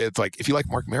on?" Like it's like if you like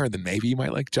Mark Maron, then maybe you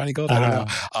might like Johnny Gold. I don't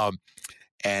know.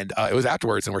 And it was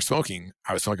afterwards, and we're smoking.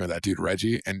 I was smoking with that dude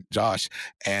Reggie and Josh,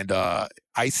 and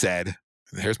I said,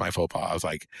 "Here's my faux pas." I was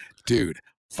like, "Dude,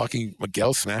 fucking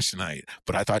Miguel smashed tonight,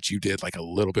 but I thought you did like a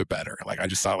little bit better. Like I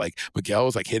just thought like Miguel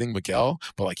was like hitting Miguel,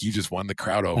 but like you just won the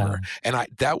crowd over." And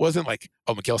that wasn't like,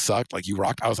 "Oh, Miguel sucked, like you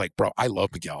rocked." I was like, "Bro, I love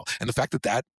Miguel," and the fact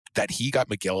that he got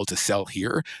Miguel to sell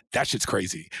here, that shit's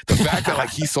crazy. The fact that like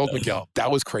he sold Miguel, that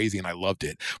was crazy, and I loved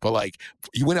it. But like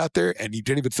you went out there and you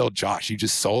didn't even sell Josh. You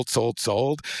just sold,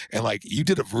 and like you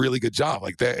did a really good job.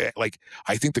 Like that, like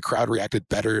I think the crowd reacted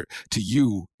better to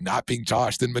you not being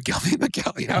Josh than Miguel being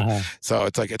Miguel. You know, so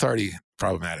it's like it's already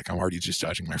problematic. I'm already just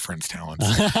judging my friend's talents.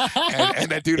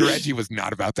 and that dude Reggie was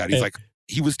not about that. He's like,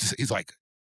 he's like,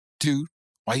 "Dude,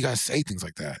 why you guys say things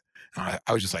like that?" And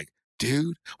I was just like,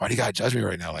 "Dude, why do you gotta judge me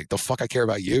right now? Like, the fuck I care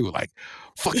about you? Like,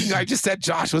 fucking, I just said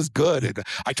Josh was good." And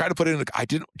I tried to put it in, I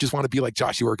didn't just want to be like,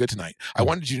 "Josh, you were good tonight." I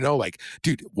wanted you to know, like,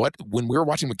 dude, when we were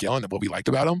watching Miguel and what we liked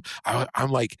about him,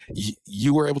 I'm like,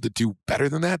 you were able to do better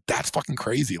than that? That's fucking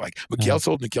crazy. Like, Miguel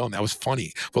sold Miguel, and that was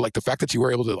funny. But like, the fact that you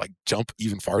were able to like jump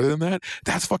even farther than that,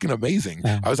 that's fucking amazing.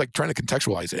 I was like trying to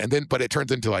contextualize it. And then, but it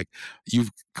turns into like,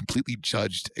 you've completely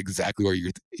judged exactly where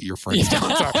your friend's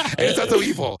talents are. And it's not so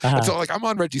evil. And so like, I'm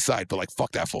on Reggie's side, but like,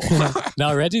 fuck that fool.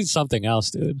 No, Reggie's something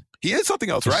else, dude. He is something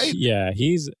else, right? Yeah,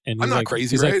 he's I'm not like,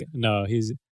 crazy, right? Like, no,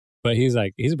 he's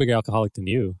a bigger alcoholic than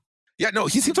you. Yeah, no,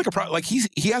 he seems like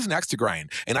he has an axe to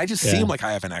grind, and I just seem like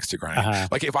I have an axe to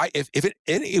grind. Like if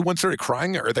anyone started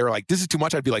crying or they were like, "This is too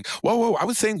much," I'd be like, "Whoa, I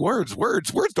was saying words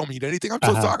don't mean anything. I'm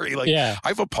so sorry." Like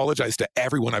I've apologized to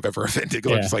everyone I've ever offended.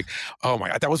 I'm just like, "Oh my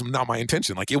God, that was not my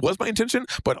intention. Like it was my intention,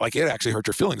 but like it actually hurt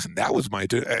your feelings, and that was my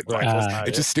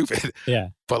it's just stupid." Yeah.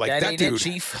 But like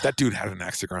that dude had an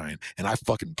axe to grind, and I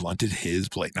fucking blunted his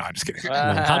plate. No, I'm just kidding.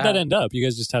 How'd that end up? You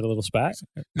guys just had a little spat?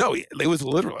 No, it was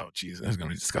literal. Oh, jeez, that's gonna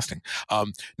be disgusting.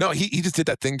 No, he just did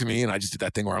that thing to me, and I just did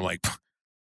that thing where I'm like,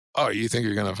 "Oh, you think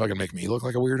you're gonna fucking make me look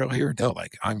like a weirdo here?" No,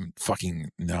 like I'm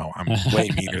way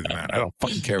meaner than that. I don't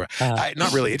fucking care about.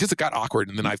 Not really. It just got awkward,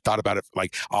 and then I've thought about it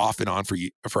like off and on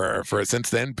for since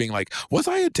then, being like, was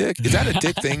I a dick? Is that a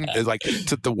dick thing? Is like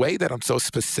to the way that I'm so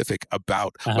specific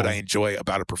about what I enjoy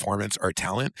about a performance or a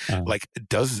talent. Like,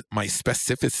 does my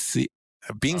specificity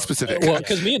being specific? Well,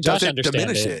 because me and Josh understand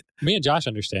it. Me and Josh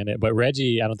understand it, but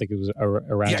Reggie, I don't think it was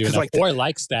around you enough, like or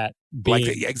likes that.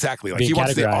 Exactly. Like he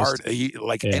wants the art.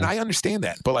 And I understand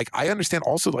that, but like I understand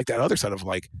also like that other side of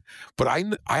like, but I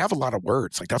have a lot of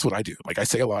words. Like that's what I do. Like I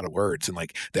say a lot of words, and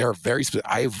like they are very specific.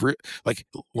 Like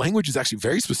language is actually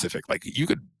very specific. Like you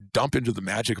could dump into the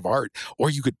magic of art, or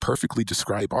you could perfectly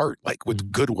describe art like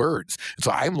with good words. And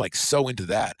so I'm like so into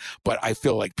that, but I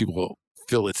feel like people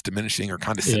feel it's diminishing or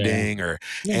condescending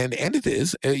and it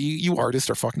is. You artists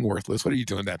are fucking worthless. What are you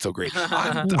doing that's so great?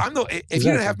 If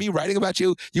you didn't have me writing about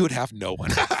you would have no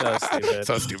one.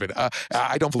 So stupid.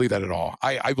 I don't believe that at all.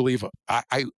 I believe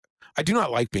I do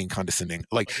not like being condescending.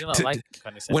 Like,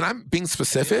 when I'm being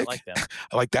specific,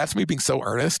 like that's me being so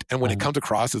earnest. And when it comes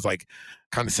across as like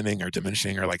condescending or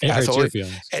diminishing or like asshole,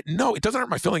 no, it doesn't hurt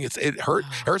my feelings. It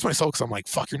hurts my soul because I'm like,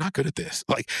 fuck, you're not good at this.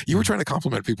 Like you were trying to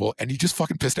compliment people and you just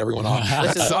fucking pissed everyone off.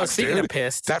 That sucks, speaking of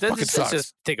pissed, that fucking sucks. Let's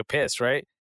just take a piss, right?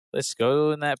 Let's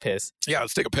go in that piss. Yeah,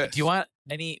 let's take a piss. Do you want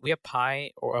any? We have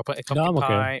pie or a pumpkin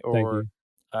pie or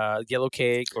yellow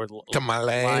cake or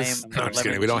tamales. Lime, no, I'm just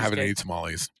kidding. We don't have any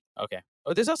tamales. Okay.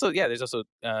 Oh, there's also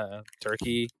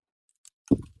turkey.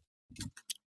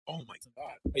 Oh my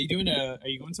God. Are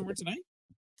you going somewhere tonight?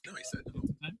 No, I said no.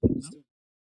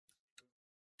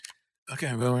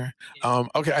 Okay, Boomer.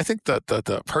 Okay, I think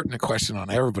the pertinent question on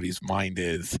everybody's mind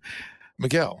is,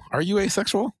 Miguel, are you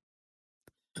asexual?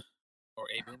 Or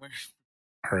a boomer?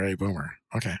 All right, boomer.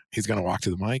 Okay. He's going to walk to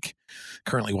the mic.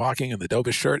 Currently walking in the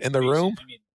dopest shirt in the room. I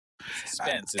mean,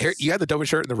 suspense. Here, you had the dopest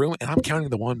shirt in the room, and I'm counting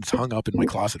the ones hung up in my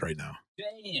closet right now.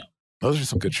 Damn. Those are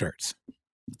some good shirts.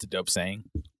 It's a dope saying.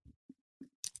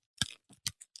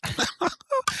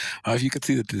 If you could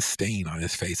see the disdain on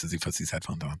his face as he puts these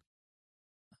headphones on.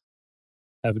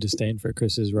 I have a disdain for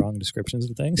Chris's wrong descriptions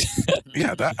of things.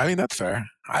 Yeah, that's fair.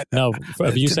 No,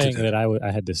 of you saying that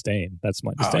I had disdain. That's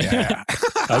my disdain. Oh, yeah.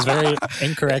 I was very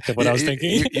incorrect of what I was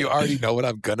thinking. You already know what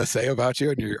I'm gonna say about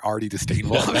you, and you're already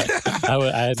disdainful of it.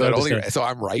 I had so, no disdain. So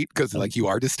I'm right because like you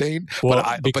are disdain, well,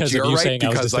 but you're right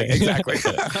because like exactly.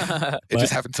 It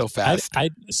just happened so fast. I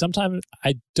sometimes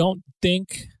I don't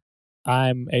think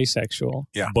I'm asexual.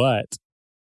 Yeah. But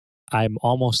I'm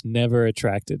almost never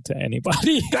attracted to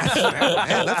anybody.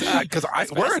 That's because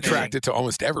we're attracted to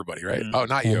almost everybody, right? Oh,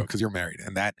 not you, because you're married,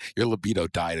 and that your libido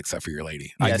died except for your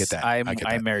lady. Yes, I get that.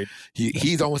 I'm married.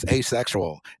 He's almost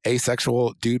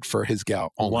asexual dude for his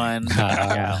gal. Only. One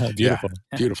gal. Beautiful,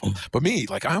 beautiful. But me,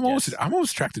 like I'm almost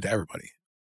attracted to everybody.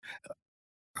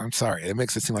 I'm sorry. It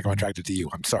makes it seem like I'm attracted to you.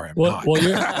 I'm sorry. I'm not. Well,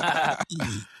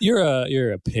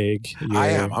 you're a pig. I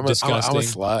am. I'm disgusting. I'm a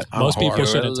slut. Most people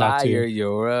shouldn't talk to you.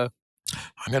 You're a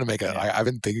I'm gonna make I've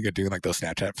been thinking of doing like those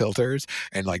Snapchat filters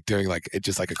and like doing like it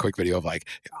just like a quick video of like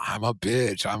I'm a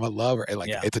bitch, I'm a lover, and like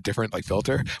it's a different like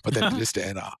filter, but then just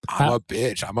in I'm a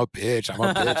bitch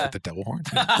with the devil horns.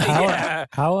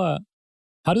 How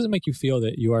does it make you feel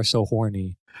that you are so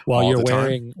horny while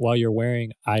you're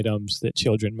wearing items that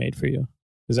children made for you?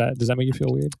 Does that make you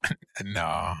feel weird?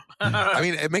 No. I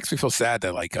mean, it makes me feel sad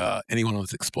that like anyone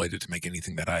was exploited to make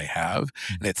anything that I have.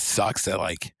 And it sucks that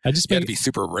like you had to be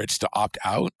super rich to opt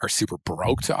out or super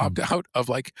broke to opt out of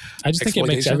like I just think it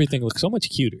makes everything look so much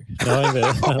cuter. Knowing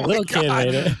that a little kid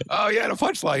made it. Oh yeah, the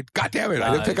punchline. God damn it.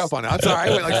 I didn't pick up on it. I'm sorry.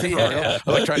 I went like super real.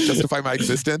 I like trying to justify my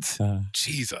existence.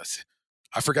 Jesus.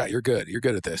 I forgot. You're good. You're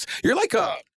good at this. You're like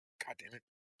God damn it.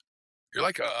 You're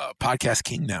like a podcast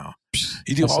king now.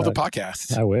 You do all the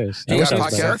podcasts. I wish. You got a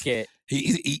podcast.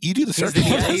 You do the circuit.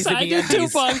 I do 2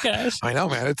 podcasts. I know,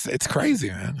 man. It's crazy,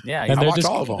 man. Yeah, I watch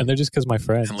all of them. And they're just because my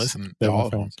friends. And listen to all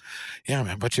of them. Yeah,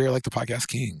 man. But you're like the podcast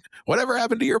king. Whatever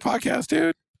happened to your podcast,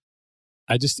 dude?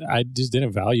 I just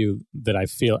didn't value that. I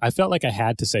felt like I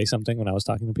had to say something when I was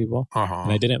talking to people, and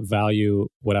I didn't value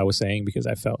what I was saying because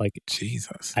I felt like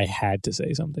Jesus, I had to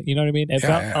say something. You know what I mean? I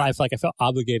felt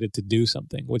obligated to do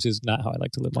something, which is not how I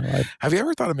like to live my life. Have you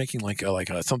ever thought of making like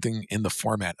something in the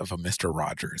format of a Mr.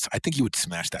 Rogers? I think you would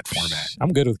smash that format.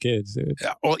 I'm good with kids, dude.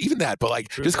 Yeah, well, even that, but like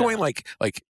just going like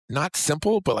not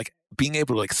simple, but like being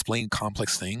able to explain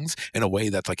complex things in a way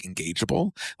that's like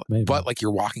engageable. Maybe. But like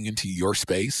you're walking into your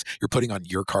space, you're putting on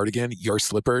your cardigan, your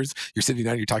slippers, you're sitting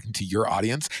down, you're talking to your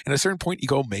audience, and at a certain point you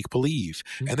go make believe.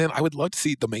 And then I would love to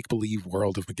see the make believe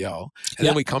world of Miguel. And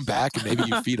then we come back and maybe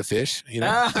you feed a fish, you know?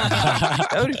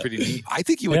 That would be pretty neat. I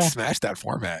think you would smash that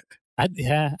format. I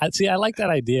like that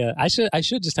idea. I should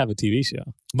just have a TV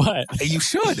show. But you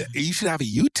should have a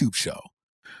YouTube show.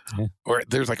 Yeah. Or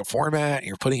there's like a format and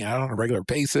you're putting it out on a regular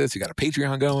basis. You got a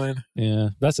Patreon going. Yeah,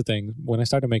 that's the thing. When I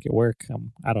start to make it work,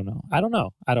 I don't know. I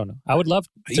would love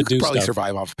to do stuff. You could probably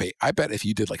survive off of pay. I bet if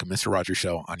you did like a Mr. Rogers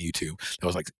show on YouTube, that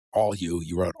was like all you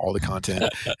wrote all the content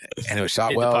and it was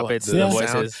shot well. The puppets, the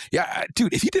voices. Yeah,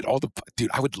 dude, if you did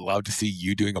I would love to see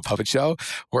you doing a puppet show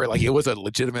where like it was a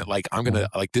legitimate, like I'm going to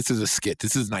like, this is a skit.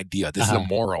 This is an idea. This is a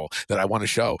moral that I want to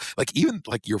show. Like even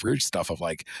like your weird stuff of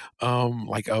like,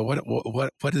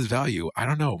 what is value? I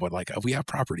don't know, but like we have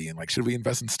property and like, should we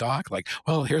invest in stock? Like,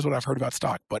 well, here's what I've heard about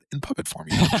stock, but in puppet form.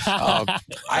 You know?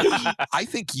 I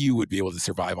think you would be able to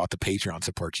survive off the Patreon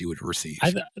support you would receive.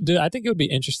 I think it would be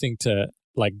interesting to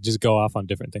like just go off on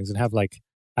different things and have like,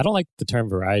 I don't like the term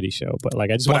variety show, but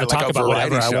like I just want to talk about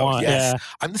whatever I want. Yes. Yeah.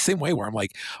 I'm the same way where I'm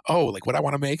like, oh, like what I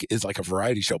want to make is like a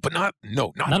variety show, but not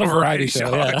a variety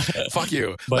show. Yeah. Fuck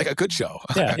you. But, like a good show.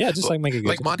 Yeah, just like make a good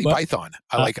like show. Monty Python.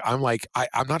 I'm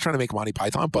not trying to make Monty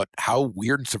Python, but how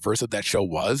weird and subversive that show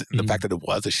was, and the fact that it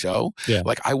was a show. Yeah.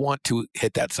 Like I want to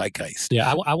hit that zeitgeist.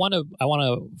 Yeah, I want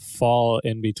to fall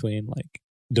in between like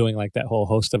doing like that whole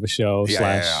host of a show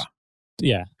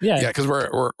Yeah, because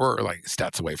we're like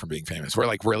stats away from being famous. We're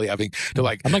like really having to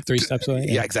like. I'm like 3 steps away.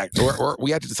 Yeah, exactly. Or we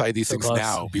have to decide these things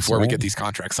now before we get these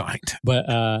contracts signed. But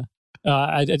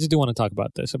I just do want to talk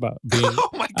about this about being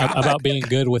about being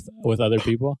good with other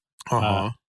people.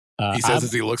 He says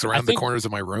as he looks around the corners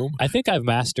of my room. I think I've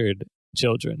mastered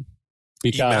children.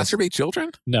 Because you masturbate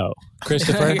children? No,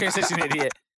 Christopher. You're such an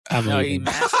idiot. He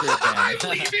mastered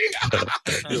them.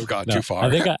 You've gone too far.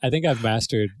 I think I've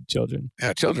mastered children.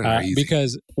 Yeah, children are easy.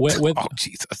 Because with oh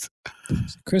Jesus,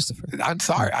 Christopher. I'm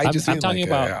sorry. I'm talking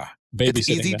about babysitting. It's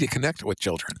easy to connect with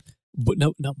children. But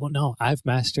no. I've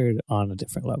mastered on a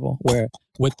different level where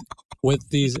with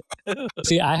these.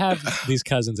 See, I have these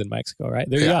cousins in Mexico, right?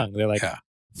 They're young. They're like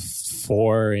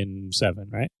 4 and 7,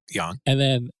 right? Young. And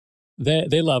then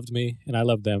they loved me, and I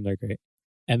loved them. They're great.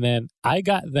 And then I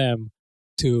got them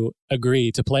to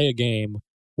agree to play a game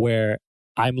where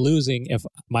I'm losing if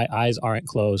my eyes aren't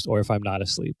closed or if I'm not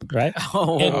asleep, right?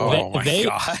 My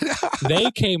God.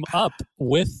 They came up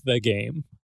with the game.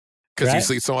 Because you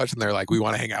sleep so much and they're like, we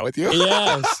want to hang out with you?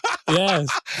 Yes.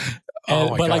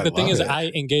 But like the thing is,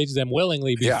 I engage them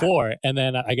willingly before, and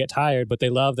then I get tired, but they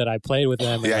love that I played with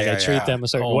them and I treat them a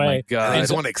certain way. My God. They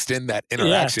just want to extend that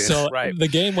interaction. So the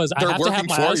game was I have to have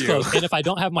my eyes closed. And if I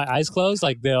don't have my eyes closed,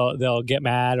 like they'll get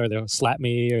mad or they'll slap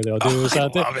me or they'll do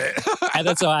something. I love it. And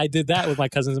then so I did that with my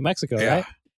cousins in Mexico, right?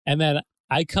 And then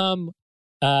I come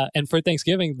and for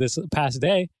Thanksgiving this past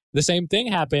day, the same thing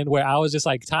happened where I was just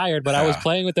like tired, but I was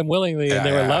playing with them willingly and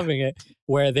they were loving it,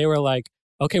 where they were like,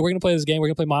 okay, we're going to play this game. We're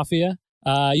going to play Mafia.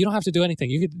 You don't have to do anything.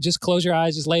 You could just close your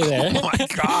eyes, just lay there. Oh my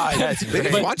God. They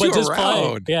just want you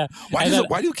around. Play. Yeah.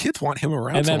 Why do kids want him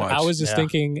around so much? And then I was just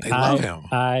thinking, they love him.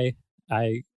 I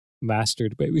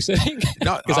mastered babysitting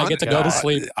because I get to go to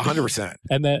sleep. 100%.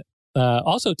 And then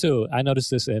also too, I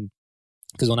noticed this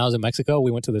because when I was in Mexico, we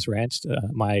went to this ranch,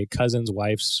 my cousin's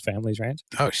wife's family's ranch.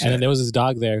 Oh, shit. And then there was this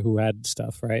dog there who had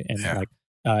stuff, right? And like,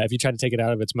 if you tried to take it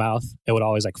out of its mouth, it would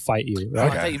always like fight you, right? Oh,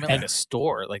 I thought you meant like a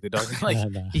store, like the dog, like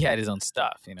he had his own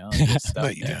stuff,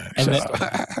 Stuff,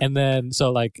 and then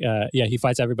so like, he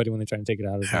fights everybody when they try to take it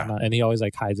out of his mouth, and he always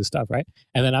like hides his stuff, right?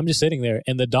 And then I'm just sitting there,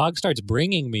 and the dog starts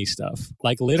bringing me stuff,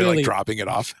 like literally like dropping it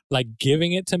off, like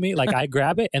giving it to me, like I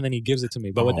grab it and then he gives it to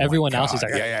me, but with everyone else, he's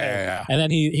like, and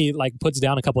then he like puts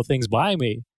down a couple things by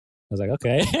me. I was like,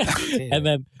 okay. And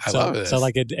then, so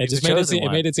like it just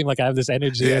made it seem like I have this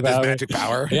energy about this magic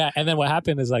power. Yeah. And then what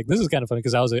happened is like, this is kind of funny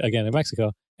because I was again in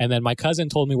Mexico. And then my cousin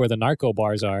told me where the narco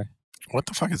bars are. What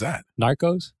the fuck is that?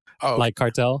 Narcos. Oh, like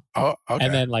cartel. Oh, okay.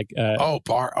 And then like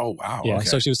bar. Oh, wow. Yeah. Okay.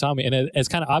 So she was telling me, and it's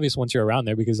kind of obvious once you're around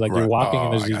there because like you're walking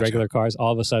and there's these regular cars.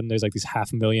 All of a sudden, there's like these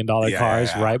 $500,000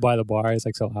 cars right by the bar. It's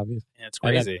like so obvious. Yeah, it's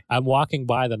crazy. I'm walking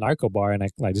by the narco bar, and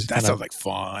I just sounds like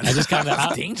fun. I just kind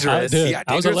of dangerous.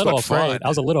 I was a little afraid.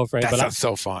 That sounds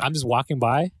so fun. I'm just walking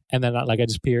by, and then I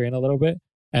just peer in a little bit.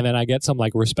 And then I get some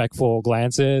like respectful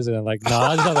glances and like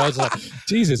nods. I was like,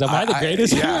 Jesus, am I the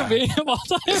greatest human being of all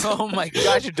time? Oh my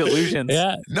gosh, your delusions.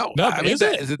 Yeah. No, is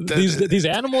it? These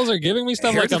animals are giving me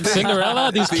stuff like I'm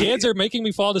Cinderella. These kids are making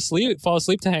me fall asleep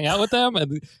to hang out with them.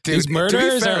 And these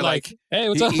murderers are like, hey,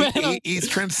 what's up, man? He's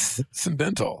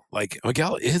transcendental. Like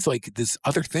Miguel is like this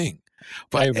other thing.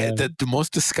 But the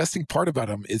most disgusting part about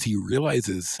him is he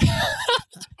realizes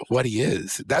what he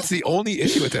is. That's the only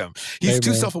issue with him. He's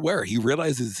too self-aware. He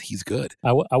realizes he's good.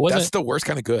 I wasn't. That's the worst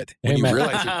kind of good. When you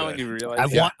realize you're good.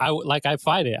 I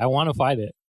fight it. I want to fight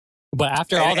it. But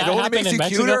after all that happened in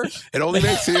Mexico, it only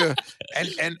makes you.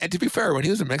 And to be fair, when he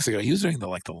was in Mexico, he was doing the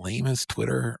lamest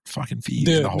Twitter fucking feed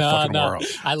in the whole fucking world.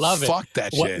 I love it. Fuck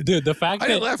that shit, dude. The fact I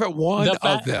didn't laugh at one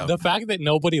of them. The fact that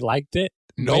nobody liked it.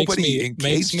 Nobody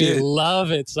makes me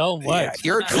love it so much. Yeah,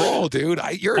 you're a troll, dude.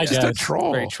 You're just a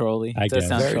troll. Very trolly. I guess.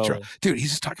 Very trolly. Dude,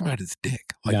 he's just talking about his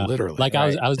dick, literally. Like I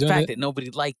was doing the fact that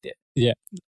nobody liked it. Yeah,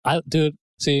 dude.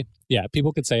 See,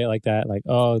 people could say it like that, like,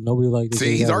 oh, nobody liked it.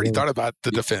 See, he's already thought about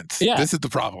the defense. Yeah, this is the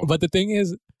problem. But the thing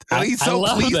is, he's so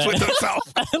pleased with himself.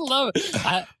 I love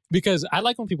it. Because I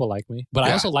like when people like me, but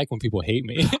I also like when people hate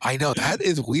me. I know, that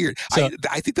is weird. So,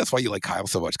 I think that's why you like Kyle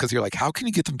so much, because you're like, how can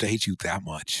you get them to hate you that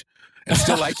much? And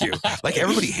still like you. Like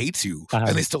everybody hates you and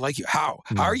they still like you. How?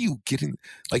 Mm-hmm. How are you getting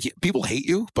people hate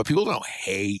you, but people don't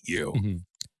hate you. Mm-hmm.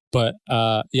 But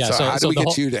So how do we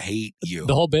get you to hate you?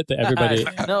 The whole bit that everybody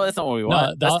No, that's not what we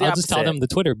want. No, I'll just tell them the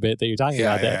Twitter bit that you're talking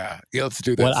about. Yeah, let's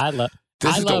do this. What I love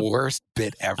This is the worst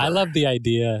bit ever. I love the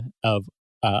idea of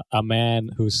a man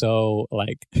who's so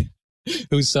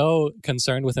who's so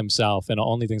concerned with himself and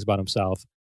only thinks about himself,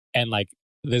 and like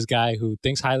this guy who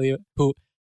thinks highly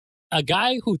a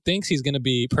guy who thinks he's going to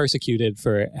be persecuted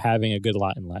for having a good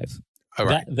lot in life.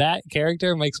 Right. That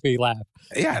character makes me laugh.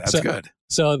 Yeah, that's good.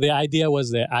 So the idea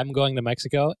was that I'm going to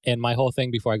Mexico, and my whole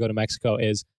thing before I go to Mexico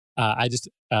is I just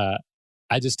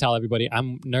tell everybody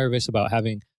I'm nervous about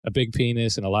having a big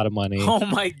penis and a lot of money. Oh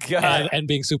my God. And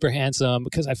being super handsome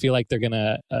because I feel like they're going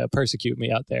to persecute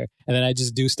me out there. And then I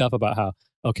just do stuff about how,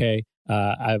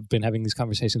 I've been having these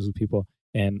conversations with people,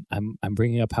 and I'm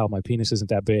bringing up how my penis isn't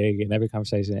that big in every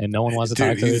conversation, and no one wants to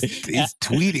talk to me. He's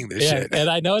tweeting this shit. And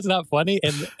I know it's not funny,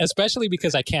 and especially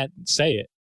because I can't say it.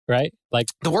 right? Like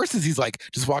the worst is he's like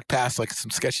just walked past like some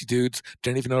sketchy dudes,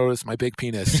 didn't even notice my big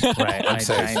penis. Right, I'm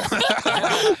safe.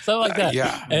 Something like that.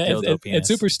 Yeah, it's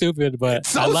super stupid, but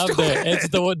so I loved stupid. it. It's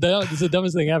the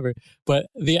dumbest thing ever. But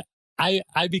I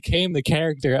became the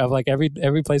character of like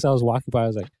every place I was walking by. I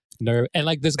was like nerve, and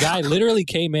like this guy literally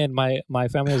came in. My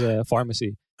family has a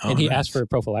pharmacy, and he asked for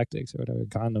prophylactics or whatever,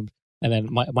 condoms. And then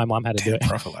my mom had to do it.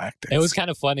 Prophylactics. It was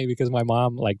kind of funny because my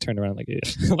mom like turned around like,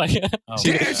 like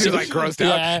she was like grossed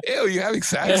out. Ew, you having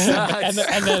sex? and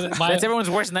then that's everyone's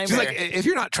worst nightmare. She's like, if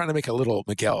you're not trying to make a little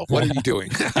Miguel, what are you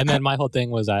doing? And then my whole thing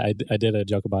was I did a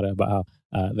joke about it about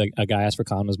how a guy asked for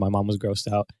condoms. My mom was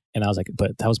grossed out, and I was like,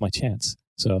 but that was my chance.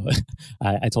 So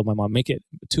I told my mom, make it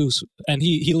 2, and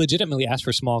he legitimately asked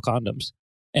for small condoms.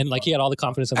 And like he had all the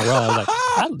confidence in the world. I was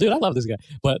like, dude, I love this guy.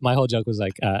 But my whole joke was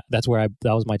like, that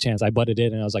was my chance. I butted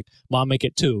in and I was like, Mom, make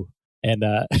it 2. And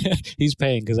he's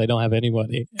paying because I don't have any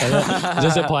money. And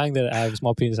just implying that I have a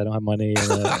small penis, I don't have money,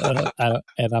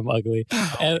 and I'm ugly.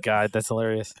 Oh my God, that's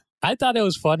hilarious. I thought it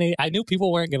was funny. I knew people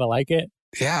weren't gonna like it.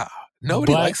 Yeah,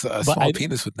 nobody likes a small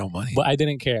penis with no money. But I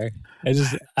didn't care. I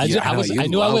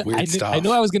knew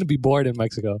I was gonna be bored in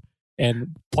Mexico.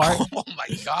 And oh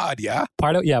my God, yeah.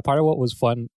 Part of what was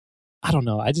fun, I don't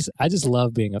know. I just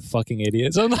love being a fucking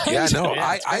idiot. Sometimes. Yeah, no,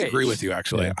 I agree with you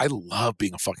actually. Yeah. I love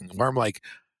being a fucking where I'm like,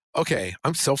 okay,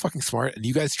 I'm so fucking smart, and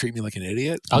you guys treat me like an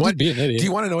idiot. I'll just be an idiot. Do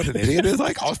you want to know what an idiot is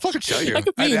like? I'll fucking show you. I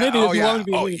could be an idiot if you want to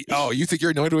be an idiot. Oh, you think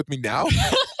you're annoyed with me now?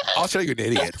 I'll show you an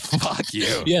idiot. Fuck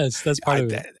you. Yes, that's part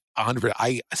of it. 100.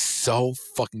 I so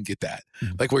fucking get that.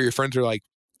 Like where your friends are like,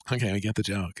 okay, I get the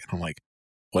joke, and I'm like,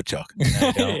 what joke?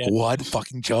 Yeah. What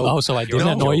fucking joke? Oh, so I didn't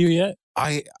annoy you yet?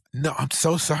 No, I'm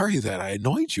so sorry that I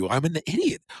annoyed you. I'm an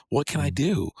idiot. What can I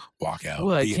do? Walk out.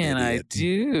 What can I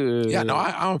do? Yeah, no,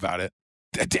 I'm about it.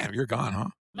 Damn, you're gone, huh?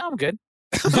 No, I'm good.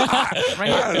 I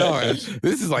don't know. Man.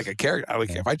 This is like a character. Like,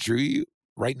 if I drew you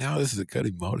right now, this is a good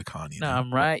emoticon. No,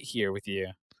 I'm right here with you.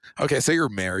 Okay, so you're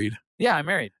married. Yeah, I'm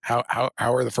married. How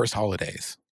are the first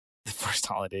holidays? The first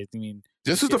holidays? You mean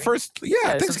this was the first?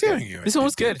 Yeah, Thanksgiving. This one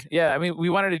was good. Yeah, I mean, we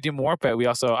wanted to do more, but we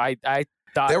also I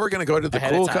thought they were going to go to the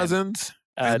cool cousins.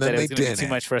 And then that they it was did too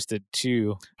much for us to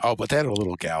chew. Oh, but they had a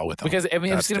little gal with them. Because I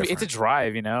mean, it's a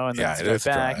drive, you know, and then to go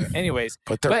back. Anyways,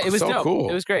 but it was so dope. Cool.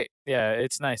 It was great. Yeah,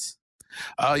 it's nice.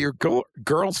 Your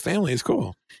girl's family is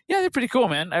cool. Yeah, they're pretty cool,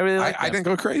 man. I really like them. I didn't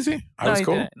go crazy. I was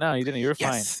cool. No, you didn't. You were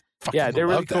fine. Yeah, they're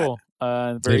really cool.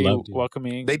 Very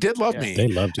welcoming. They did love me. They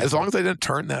loved you. As long as I didn't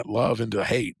turn that love into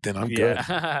hate, then I'm good.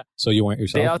 So you weren't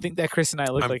yourself? They all think that Chris and I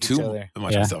look like each other.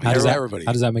 Myself. How does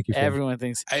that make you feel? Everyone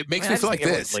thinks. It makes me feel like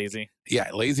this. Lazy.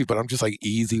 Yeah, lazy, but I'm just like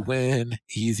easy win.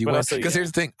 Because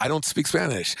here's the thing. I don't speak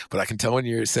Spanish, but I can tell when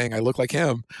you're saying I look like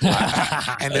him.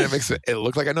 And then it makes it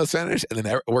look like I know Spanish. And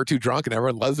then we're too drunk and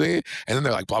everyone loves me. And then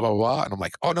they're like, blah, blah, blah. And I'm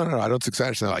like, oh, no, I don't speak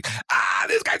Spanish. And they're like,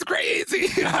 this guy's crazy.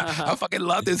 I fucking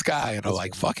love this guy. And I'm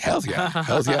like, fuck, hells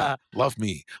yeah. Love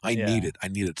me. I need it. I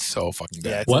need it so fucking bad.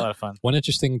 Yeah, it's a lot of fun. One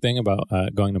interesting thing about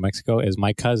going to Mexico is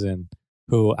my cousin,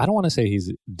 who I don't want to say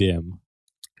he's dim,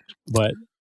 but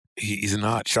he's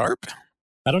not sharp.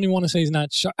 I don't even want to say he's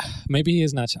not sharp. Maybe he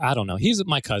is not. I don't know. He's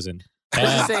my cousin.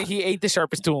 I say he ate the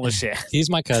sharpest tool in the shed. He's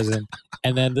my cousin.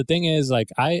 And then the thing is, like,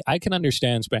 I can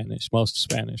understand Spanish, most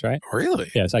Spanish, right?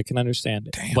 Really? Yes, I can understand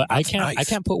it. Damn, but I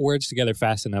can't put words together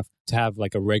fast enough to have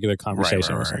like a regular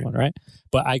conversation with someone, right?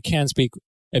 But I can speak.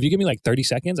 If you give me like 30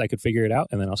 seconds, I could figure it out,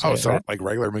 and then I'll say it. So like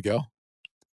regular Miguel?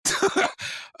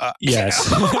 Yes.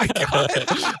 Oh my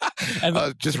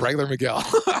God. Just regular Miguel.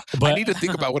 I need to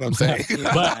think about what I'm saying.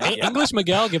 But English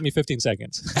Miguel, give me 15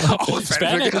 seconds.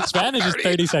 Spanish is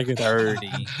 30 seconds. 30.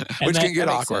 Which can get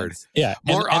awkward. Yeah.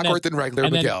 More awkward than regular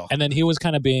Miguel. And then he was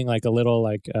kind of being like a little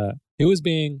like, he was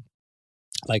being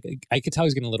like, I could tell he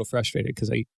was getting a little frustrated because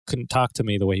he couldn't talk to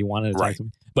me the way he wanted to talk to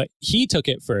me. But he took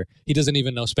it for he doesn't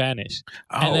even know Spanish.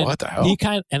 Oh, what the hell?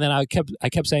 And then I kept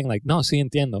saying like, no, sí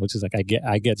entiendo, which is like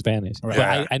I get Spanish. Right.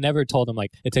 But I never told him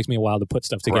like it takes me a while to put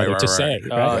stuff together to say.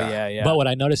 Right? Oh yeah. But what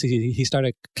I noticed is he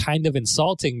started kind of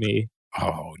insulting me.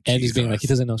 Oh, Jesus. And he's being like, he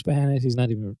doesn't know Spanish. He's not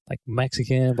even like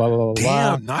Mexican. Blah blah blah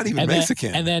blah. Damn, not even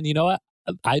Mexican. And then you know what?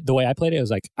 The way I played it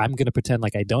was like, I'm going to pretend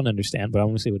like I don't understand, but I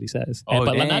want to see what he says.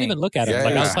 But not even look at him.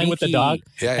 I was playing with the dog,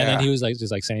 and then he was like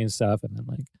just like saying stuff, and then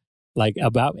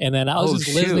and then I was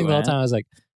just listening the whole time. I was like,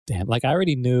 damn, like I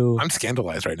already knew. I'm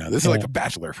scandalized right now. This is like a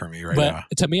Bachelor for me right now.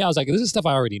 But to me, I was like, this is stuff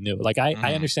I already knew. Like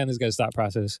I understand this guy's thought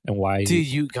process and why. Dude,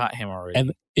 you got him already.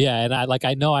 And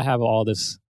I know I have all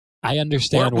this. I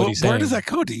understand what he's saying. Where does that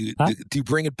go? Do you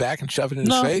bring it back and shove it in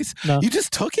his face? No. You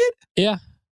just took it? Yeah.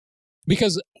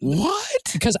 Because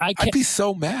I'd be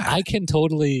so mad. I can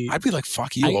totally. I'd be like,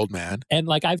 "Fuck you, old man." And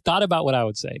like I've thought about what I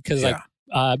would say because like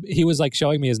he was like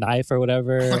showing me his knife or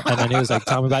whatever, and then he was like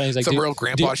telling me about it. He's like, some real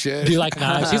grandpa shit. Do you like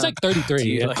knives? He's like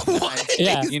 33. What?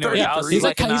 Yeah, you know, yeah.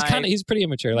 He's pretty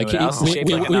immature. Like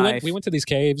we went to these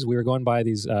caves. We were going by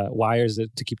these wires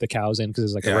to keep the cows in because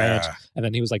it's like a ranch. And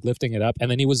then he was like lifting it up,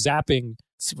 and then he was zapping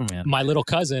Superman. My little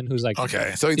cousin, who's like,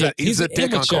 okay, so he's a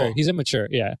dick immature. uncle. He's immature,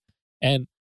 yeah. And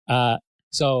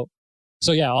so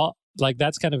yeah, like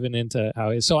that's kind of an into how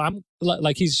it is. So I'm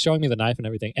like, he's showing me the knife and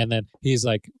everything, and then he's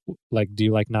like, do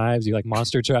you like knives? Do you like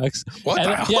monster trucks? What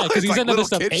the hell? Yeah, because he's like into this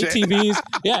stuff. ATVs,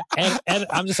 yeah, and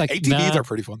I'm just like, ATVs are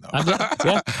pretty fun though.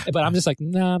 But I'm just like,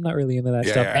 no, I'm not really into that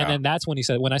stuff. And then that's when he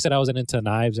said, when I said I wasn't into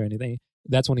knives or anything,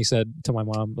 that's when he said to my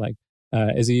mom, like,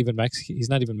 is he even Mexican? He's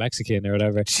not even Mexican or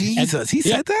whatever. Jesus, he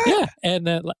said that? Yeah. And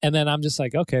then I'm just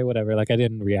like, okay, whatever. Like I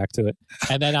didn't react to it.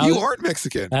 And then you aren't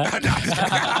Mexican.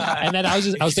 And then I was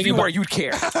thinking, if you were, you'd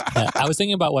care. I was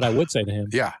thinking about what I would say to him.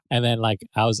 Yeah. And then like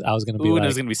I was gonna be like, it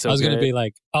was gonna be so I was good. gonna be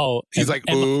like, oh, he's like,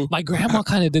 ooh. My grandma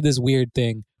kind of did this weird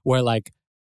thing where like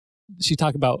she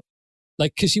talked about.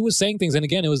 Like, because she was saying things, and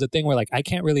again, it was a thing where like I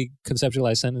can't really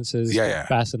conceptualize sentences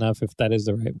fast enough, if that is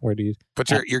the right word to use. But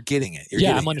you're getting it.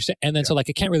 I'm understanding. And then so like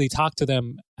I can't really talk to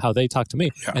them how they talk to me.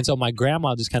 Yeah. And so my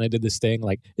grandma just kind of did this thing,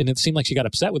 like, and it seemed like she got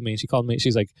upset with me. And she called me.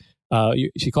 She's like,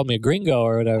 she called me a gringo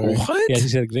or whatever. What? Yeah, she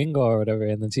said gringo or whatever.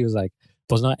 And then she was like,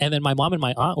 and then my mom and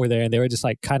my aunt were there, and they were just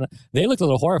like they looked a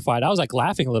little horrified. I was like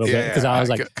laughing a little bit because I was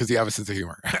like, because you have a sense of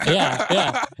humor.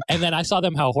 yeah. And then I saw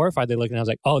them how horrified they looked, and I was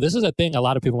like, oh, this is a thing a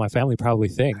lot of people in my family probably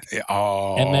think.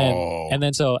 Oh. And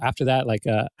then so after that, like,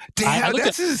 damn,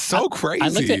 this is so crazy.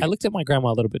 I looked at my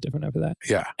grandma a little bit different after that.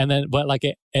 Yeah. And then, but like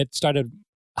it started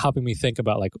helping me think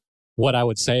about like what I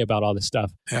would say about all this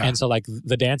stuff. Yeah. And so like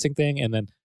the dancing thing and then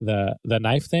the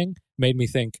knife thing made me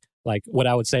think like what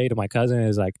I would say to my cousin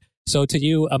is like, so to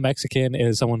you, a Mexican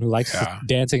is someone who likes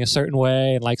dancing a certain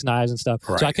way and likes knives and stuff.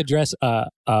 Right. So I could dress a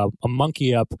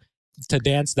monkey up to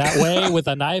dance that way with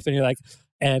a knife, and you're like,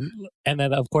 and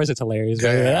then of course it's hilarious.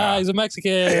 He's a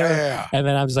Mexican. Yeah. And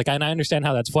then I'm just like, and I understand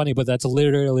how that's funny, but that's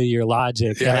literally your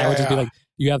logic. And I would just be like,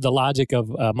 you have the logic of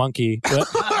a monkey.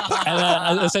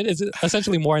 And it's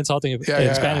essentially more insulting in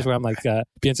Spanish, where I'm like,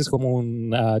 piensas como un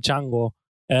chango.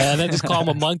 And then just call him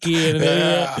a monkey,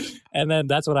 and then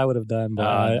that's what I would have done.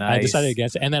 But I decided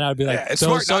against it. And then I would be like, it's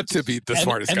smart not to be the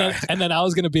smartest guy. And then I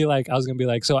was gonna be like,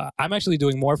 so I'm actually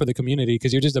doing more for the community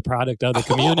because you're just a product of the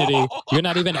community. You're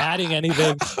not even adding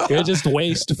anything. You're just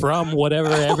waste from whatever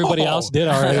everybody else did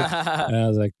already. And I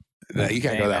was like, no, you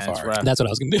can't go that far. That's what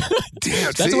I was gonna do.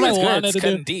 Damn, that's what I wanted to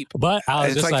do. Deep. But I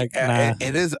was just like, nah.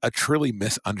 It is a truly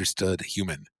misunderstood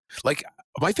human. Like,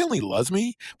 my family loves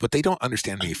me, but they don't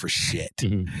understand me for shit.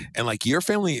 Mm-hmm. And like your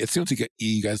family, it seems like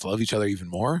you guys love each other even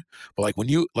more. But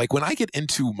like when I get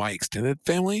into my extended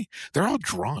family, they're all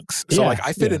drunks. So like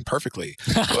I fit in perfectly.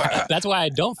 That's why I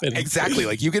don't fit in. Exactly.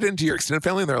 Like you get into your extended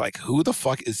family and they're like, who the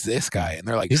fuck is this guy? And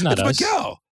they're like, he's not us.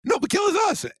 Miguel. No, Miguel is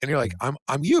us. And you're like, I'm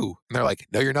you. And they're like,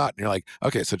 no, you're not. And you're like,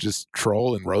 okay, so just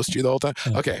troll and roast you the whole time.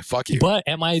 Okay, fuck you. But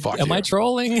am I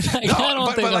trolling? I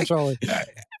don't think I'm trolling.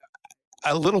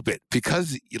 A little bit,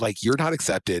 because like you're not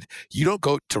accepted. You don't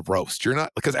go to roast. You're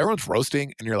not, because everyone's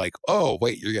roasting and you're like, oh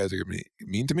wait, you guys are gonna be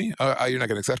mean to me? You're not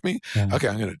gonna accept me? Okay,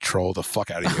 I'm gonna troll the fuck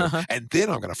out of you and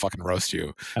then I'm gonna fucking roast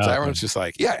you. So everyone's just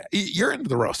like, yeah, you're into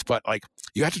the roast, but like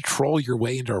you have to troll your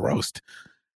way into a roast.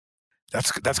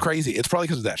 That's crazy. It's probably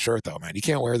because of that shirt though, man. You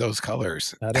can't wear those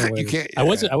colors. You can't. I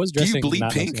was dressing. Do you bleed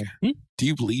pink? Do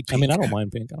you bleed pink? I mean, I don't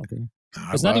mind pink. I don't care.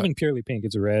 It's not even purely pink.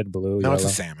 It's red, blue, yellow. It's a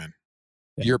salmon.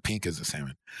 Yeah. Your pink is a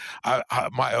salmon.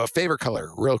 My favorite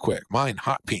color, real quick. Mine,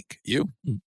 hot pink. You?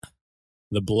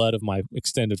 The blood of my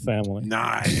extended family.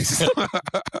 Nice.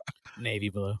 Navy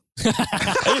blue.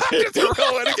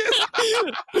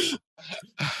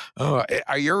 Oh,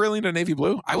 are you really into navy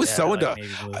blue? I was so into.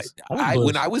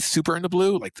 When I was super into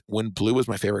blue, like when blue was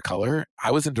my favorite color,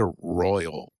 I was into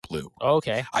royal blue.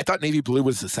 Okay. I thought navy blue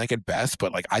was the second best,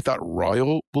 but like I thought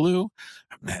royal blue.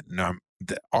 Man, no.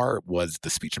 The R was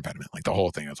the speech impediment, like the whole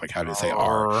thing. I was like, how do you say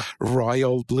R?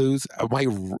 Royal blues.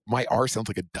 My R sounds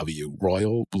like a W.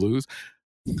 Royal blues.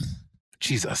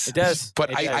 Jesus, it does. But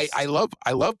I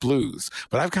love blues.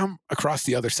 But I've come across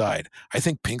the other side. I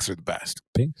think pinks are the best.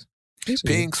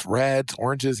 Pinks, reds,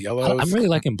 oranges, yellows. I'm really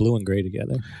liking blue and gray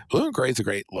together. Blue and gray is a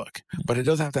great look, but it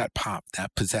doesn't have that pop, that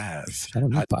pizzazz. I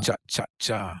don't need pop. Cha cha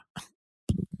cha.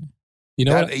 You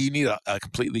know what? You need a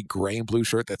completely gray and blue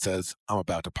shirt that says, I'm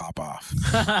about to pop off.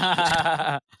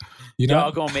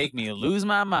 Y'all gonna make me lose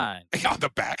my mind. On the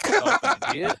back.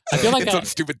 Yeah. I feel like it's some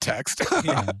stupid text.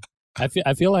 Yeah.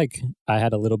 I feel like I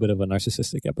had a little bit of a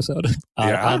narcissistic episode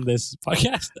on this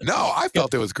podcast. No, I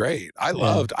felt it was great. I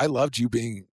loved you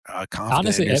being confident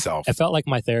honestly, in yourself. It felt like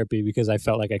my therapy because I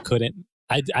felt like I couldn't.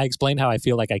 I explained how I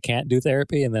feel like I can't do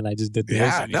therapy, and then I just did this.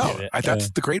 Yeah, no, that's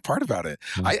the great part about it.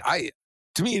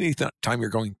 To me, anytime you're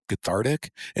going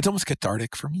cathartic, it's almost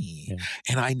cathartic for me. Yeah.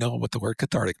 And I know what the word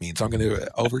cathartic means. So I'm going to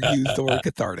overuse the word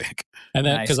cathartic. And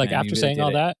then, because like after saying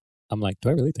all that, I'm like, do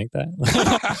I really think that?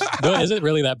 Is it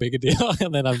really that big a deal?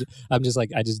 And then I'm just like,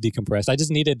 I just decompressed. I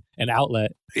just needed an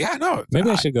outlet. Yeah, no. Maybe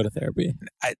I should go to therapy.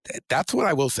 That's what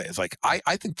I will say. Is like,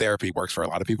 I think therapy works for a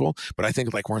lot of people, but I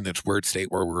think like we're in this weird state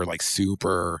where we're like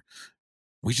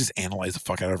we just analyze the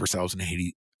fuck out of ourselves and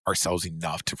hate ourselves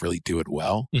enough to really do it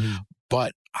well. Mm-hmm.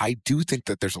 But I do think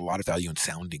that there's a lot of value in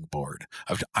sounding board.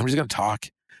 I'm just going to talk.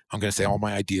 I'm going to say all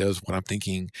my ideas, what I'm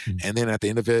thinking. Mm-hmm. And then at the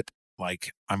end of it,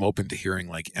 like, I'm open to hearing,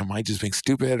 like, am I just being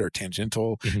stupid or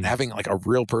tangential? Mm-hmm. And having like a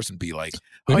real person be like,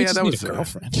 maybe that was a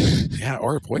girlfriend. Yeah.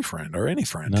 Or a boyfriend or any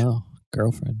friend. No,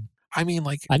 girlfriend. I mean,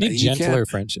 like, I need gentler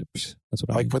friendships. That's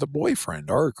what I like mean. with a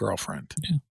boyfriend or a girlfriend.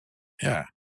 Yeah. Yeah.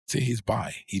 See, he's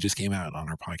bi. He just came out on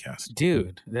our podcast.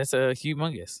 Dude, that's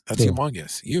humongous. That's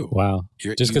humongous. You. Wow.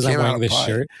 Just because I'm wearing this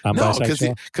shirt, I'm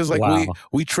bisexual? Because like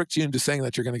we tricked you into saying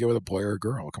that you're going to go with a boy or a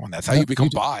girl. Come on, that's how you become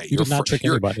bi. You did not trick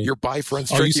anybody. Your bi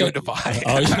friends trick you into bi.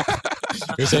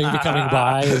 You're saying becoming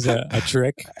bi is a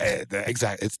trick?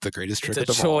 Exactly. It's the greatest trick of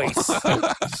them all. It's a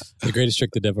choice. The greatest trick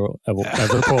the devil ever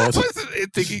pulled.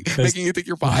 Making you think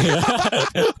you're bi.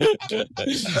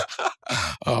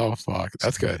 Oh, fuck.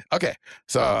 That's good. Okay.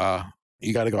 So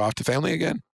you got to go off to family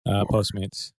again?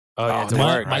 Postmates. Oh,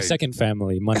 yeah. My second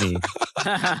family, money.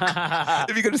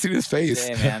 If you could have seen his face,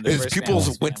 his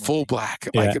pupils went full black.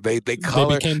 Yeah. Like they color.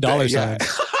 They became dollar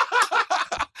signs.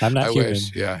 I'm not Cuban.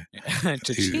 Wish, yeah.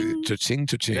 Cha-ching. Cha-ching,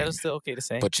 cha-ching. That is still okay to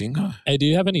say. Pachinga? Hey, do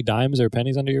you have any dimes or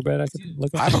pennies under your bed I could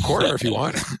look at? I have a quarter if you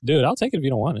want. Dude, I'll take it if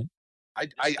you don't want it. I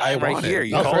right want here. it.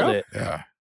 You called it. Yeah.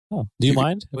 Oh, do you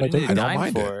mind if I take I it? don't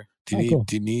mind for? It. Do you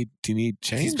need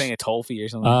change? He's paying a toll fee or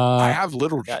something. I have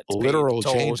literal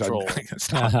change.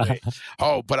 Stop.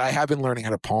 Oh, but I have been learning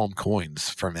how to palm coins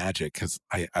for Magic because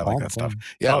I like that stuff.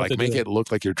 Yeah, like make it look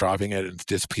like you're dropping it and it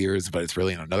disappears, but it's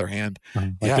really in another hand.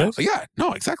 Yeah,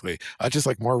 no, exactly. Just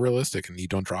like more realistic, and you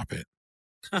don't drop it.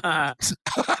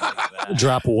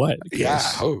 Drop what? Yeah.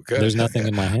 Oh, good. There's nothing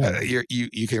in my hand. You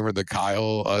came from the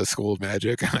Kyle School of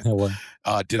Magic.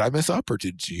 Did I mess up or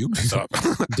did you mess up?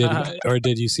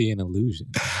 Did you see an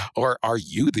illusion? Or are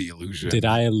you the illusion? Did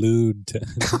I allude to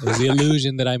the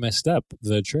illusion that I messed up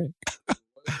the trick?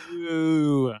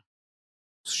 Ooh.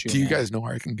 Do you guys know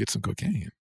where I can get some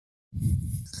cocaine?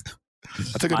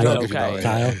 That's a good joke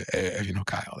if you know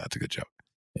Kyle. That's a good joke.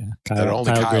 Yeah, Kyle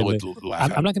would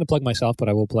laugh I'm not going to plug myself, but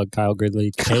I will plug Kyle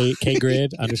Gridley, Kgrid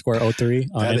 _03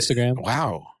 on Instagram.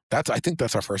 Wow. I think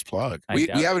that's our first plug. We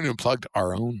haven't even plugged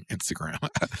our own Instagram.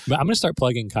 But I'm going to start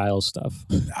plugging Kyle's stuff.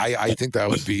 I think that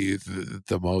would be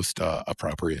the most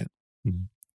appropriate. Mm-hmm.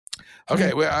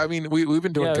 Okay. Well, I mean, we've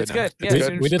been doing good. It's good.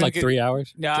 Yeah, we did like 3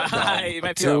 hours. No, you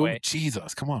might feel that way.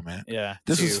 Jesus, come on, man. Yeah.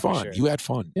 This was fun. Sure. You had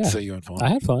fun. Yeah. So you had fun. I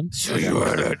had fun. So you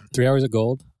had it. 3 hours of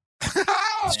gold.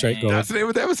 Straight gold. That's the name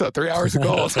of the episode. 3 hours of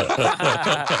gold.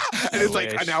 And it's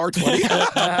like an hour 20.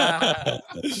 Oh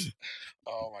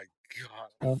my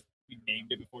God. You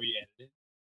named it before you edited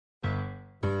it.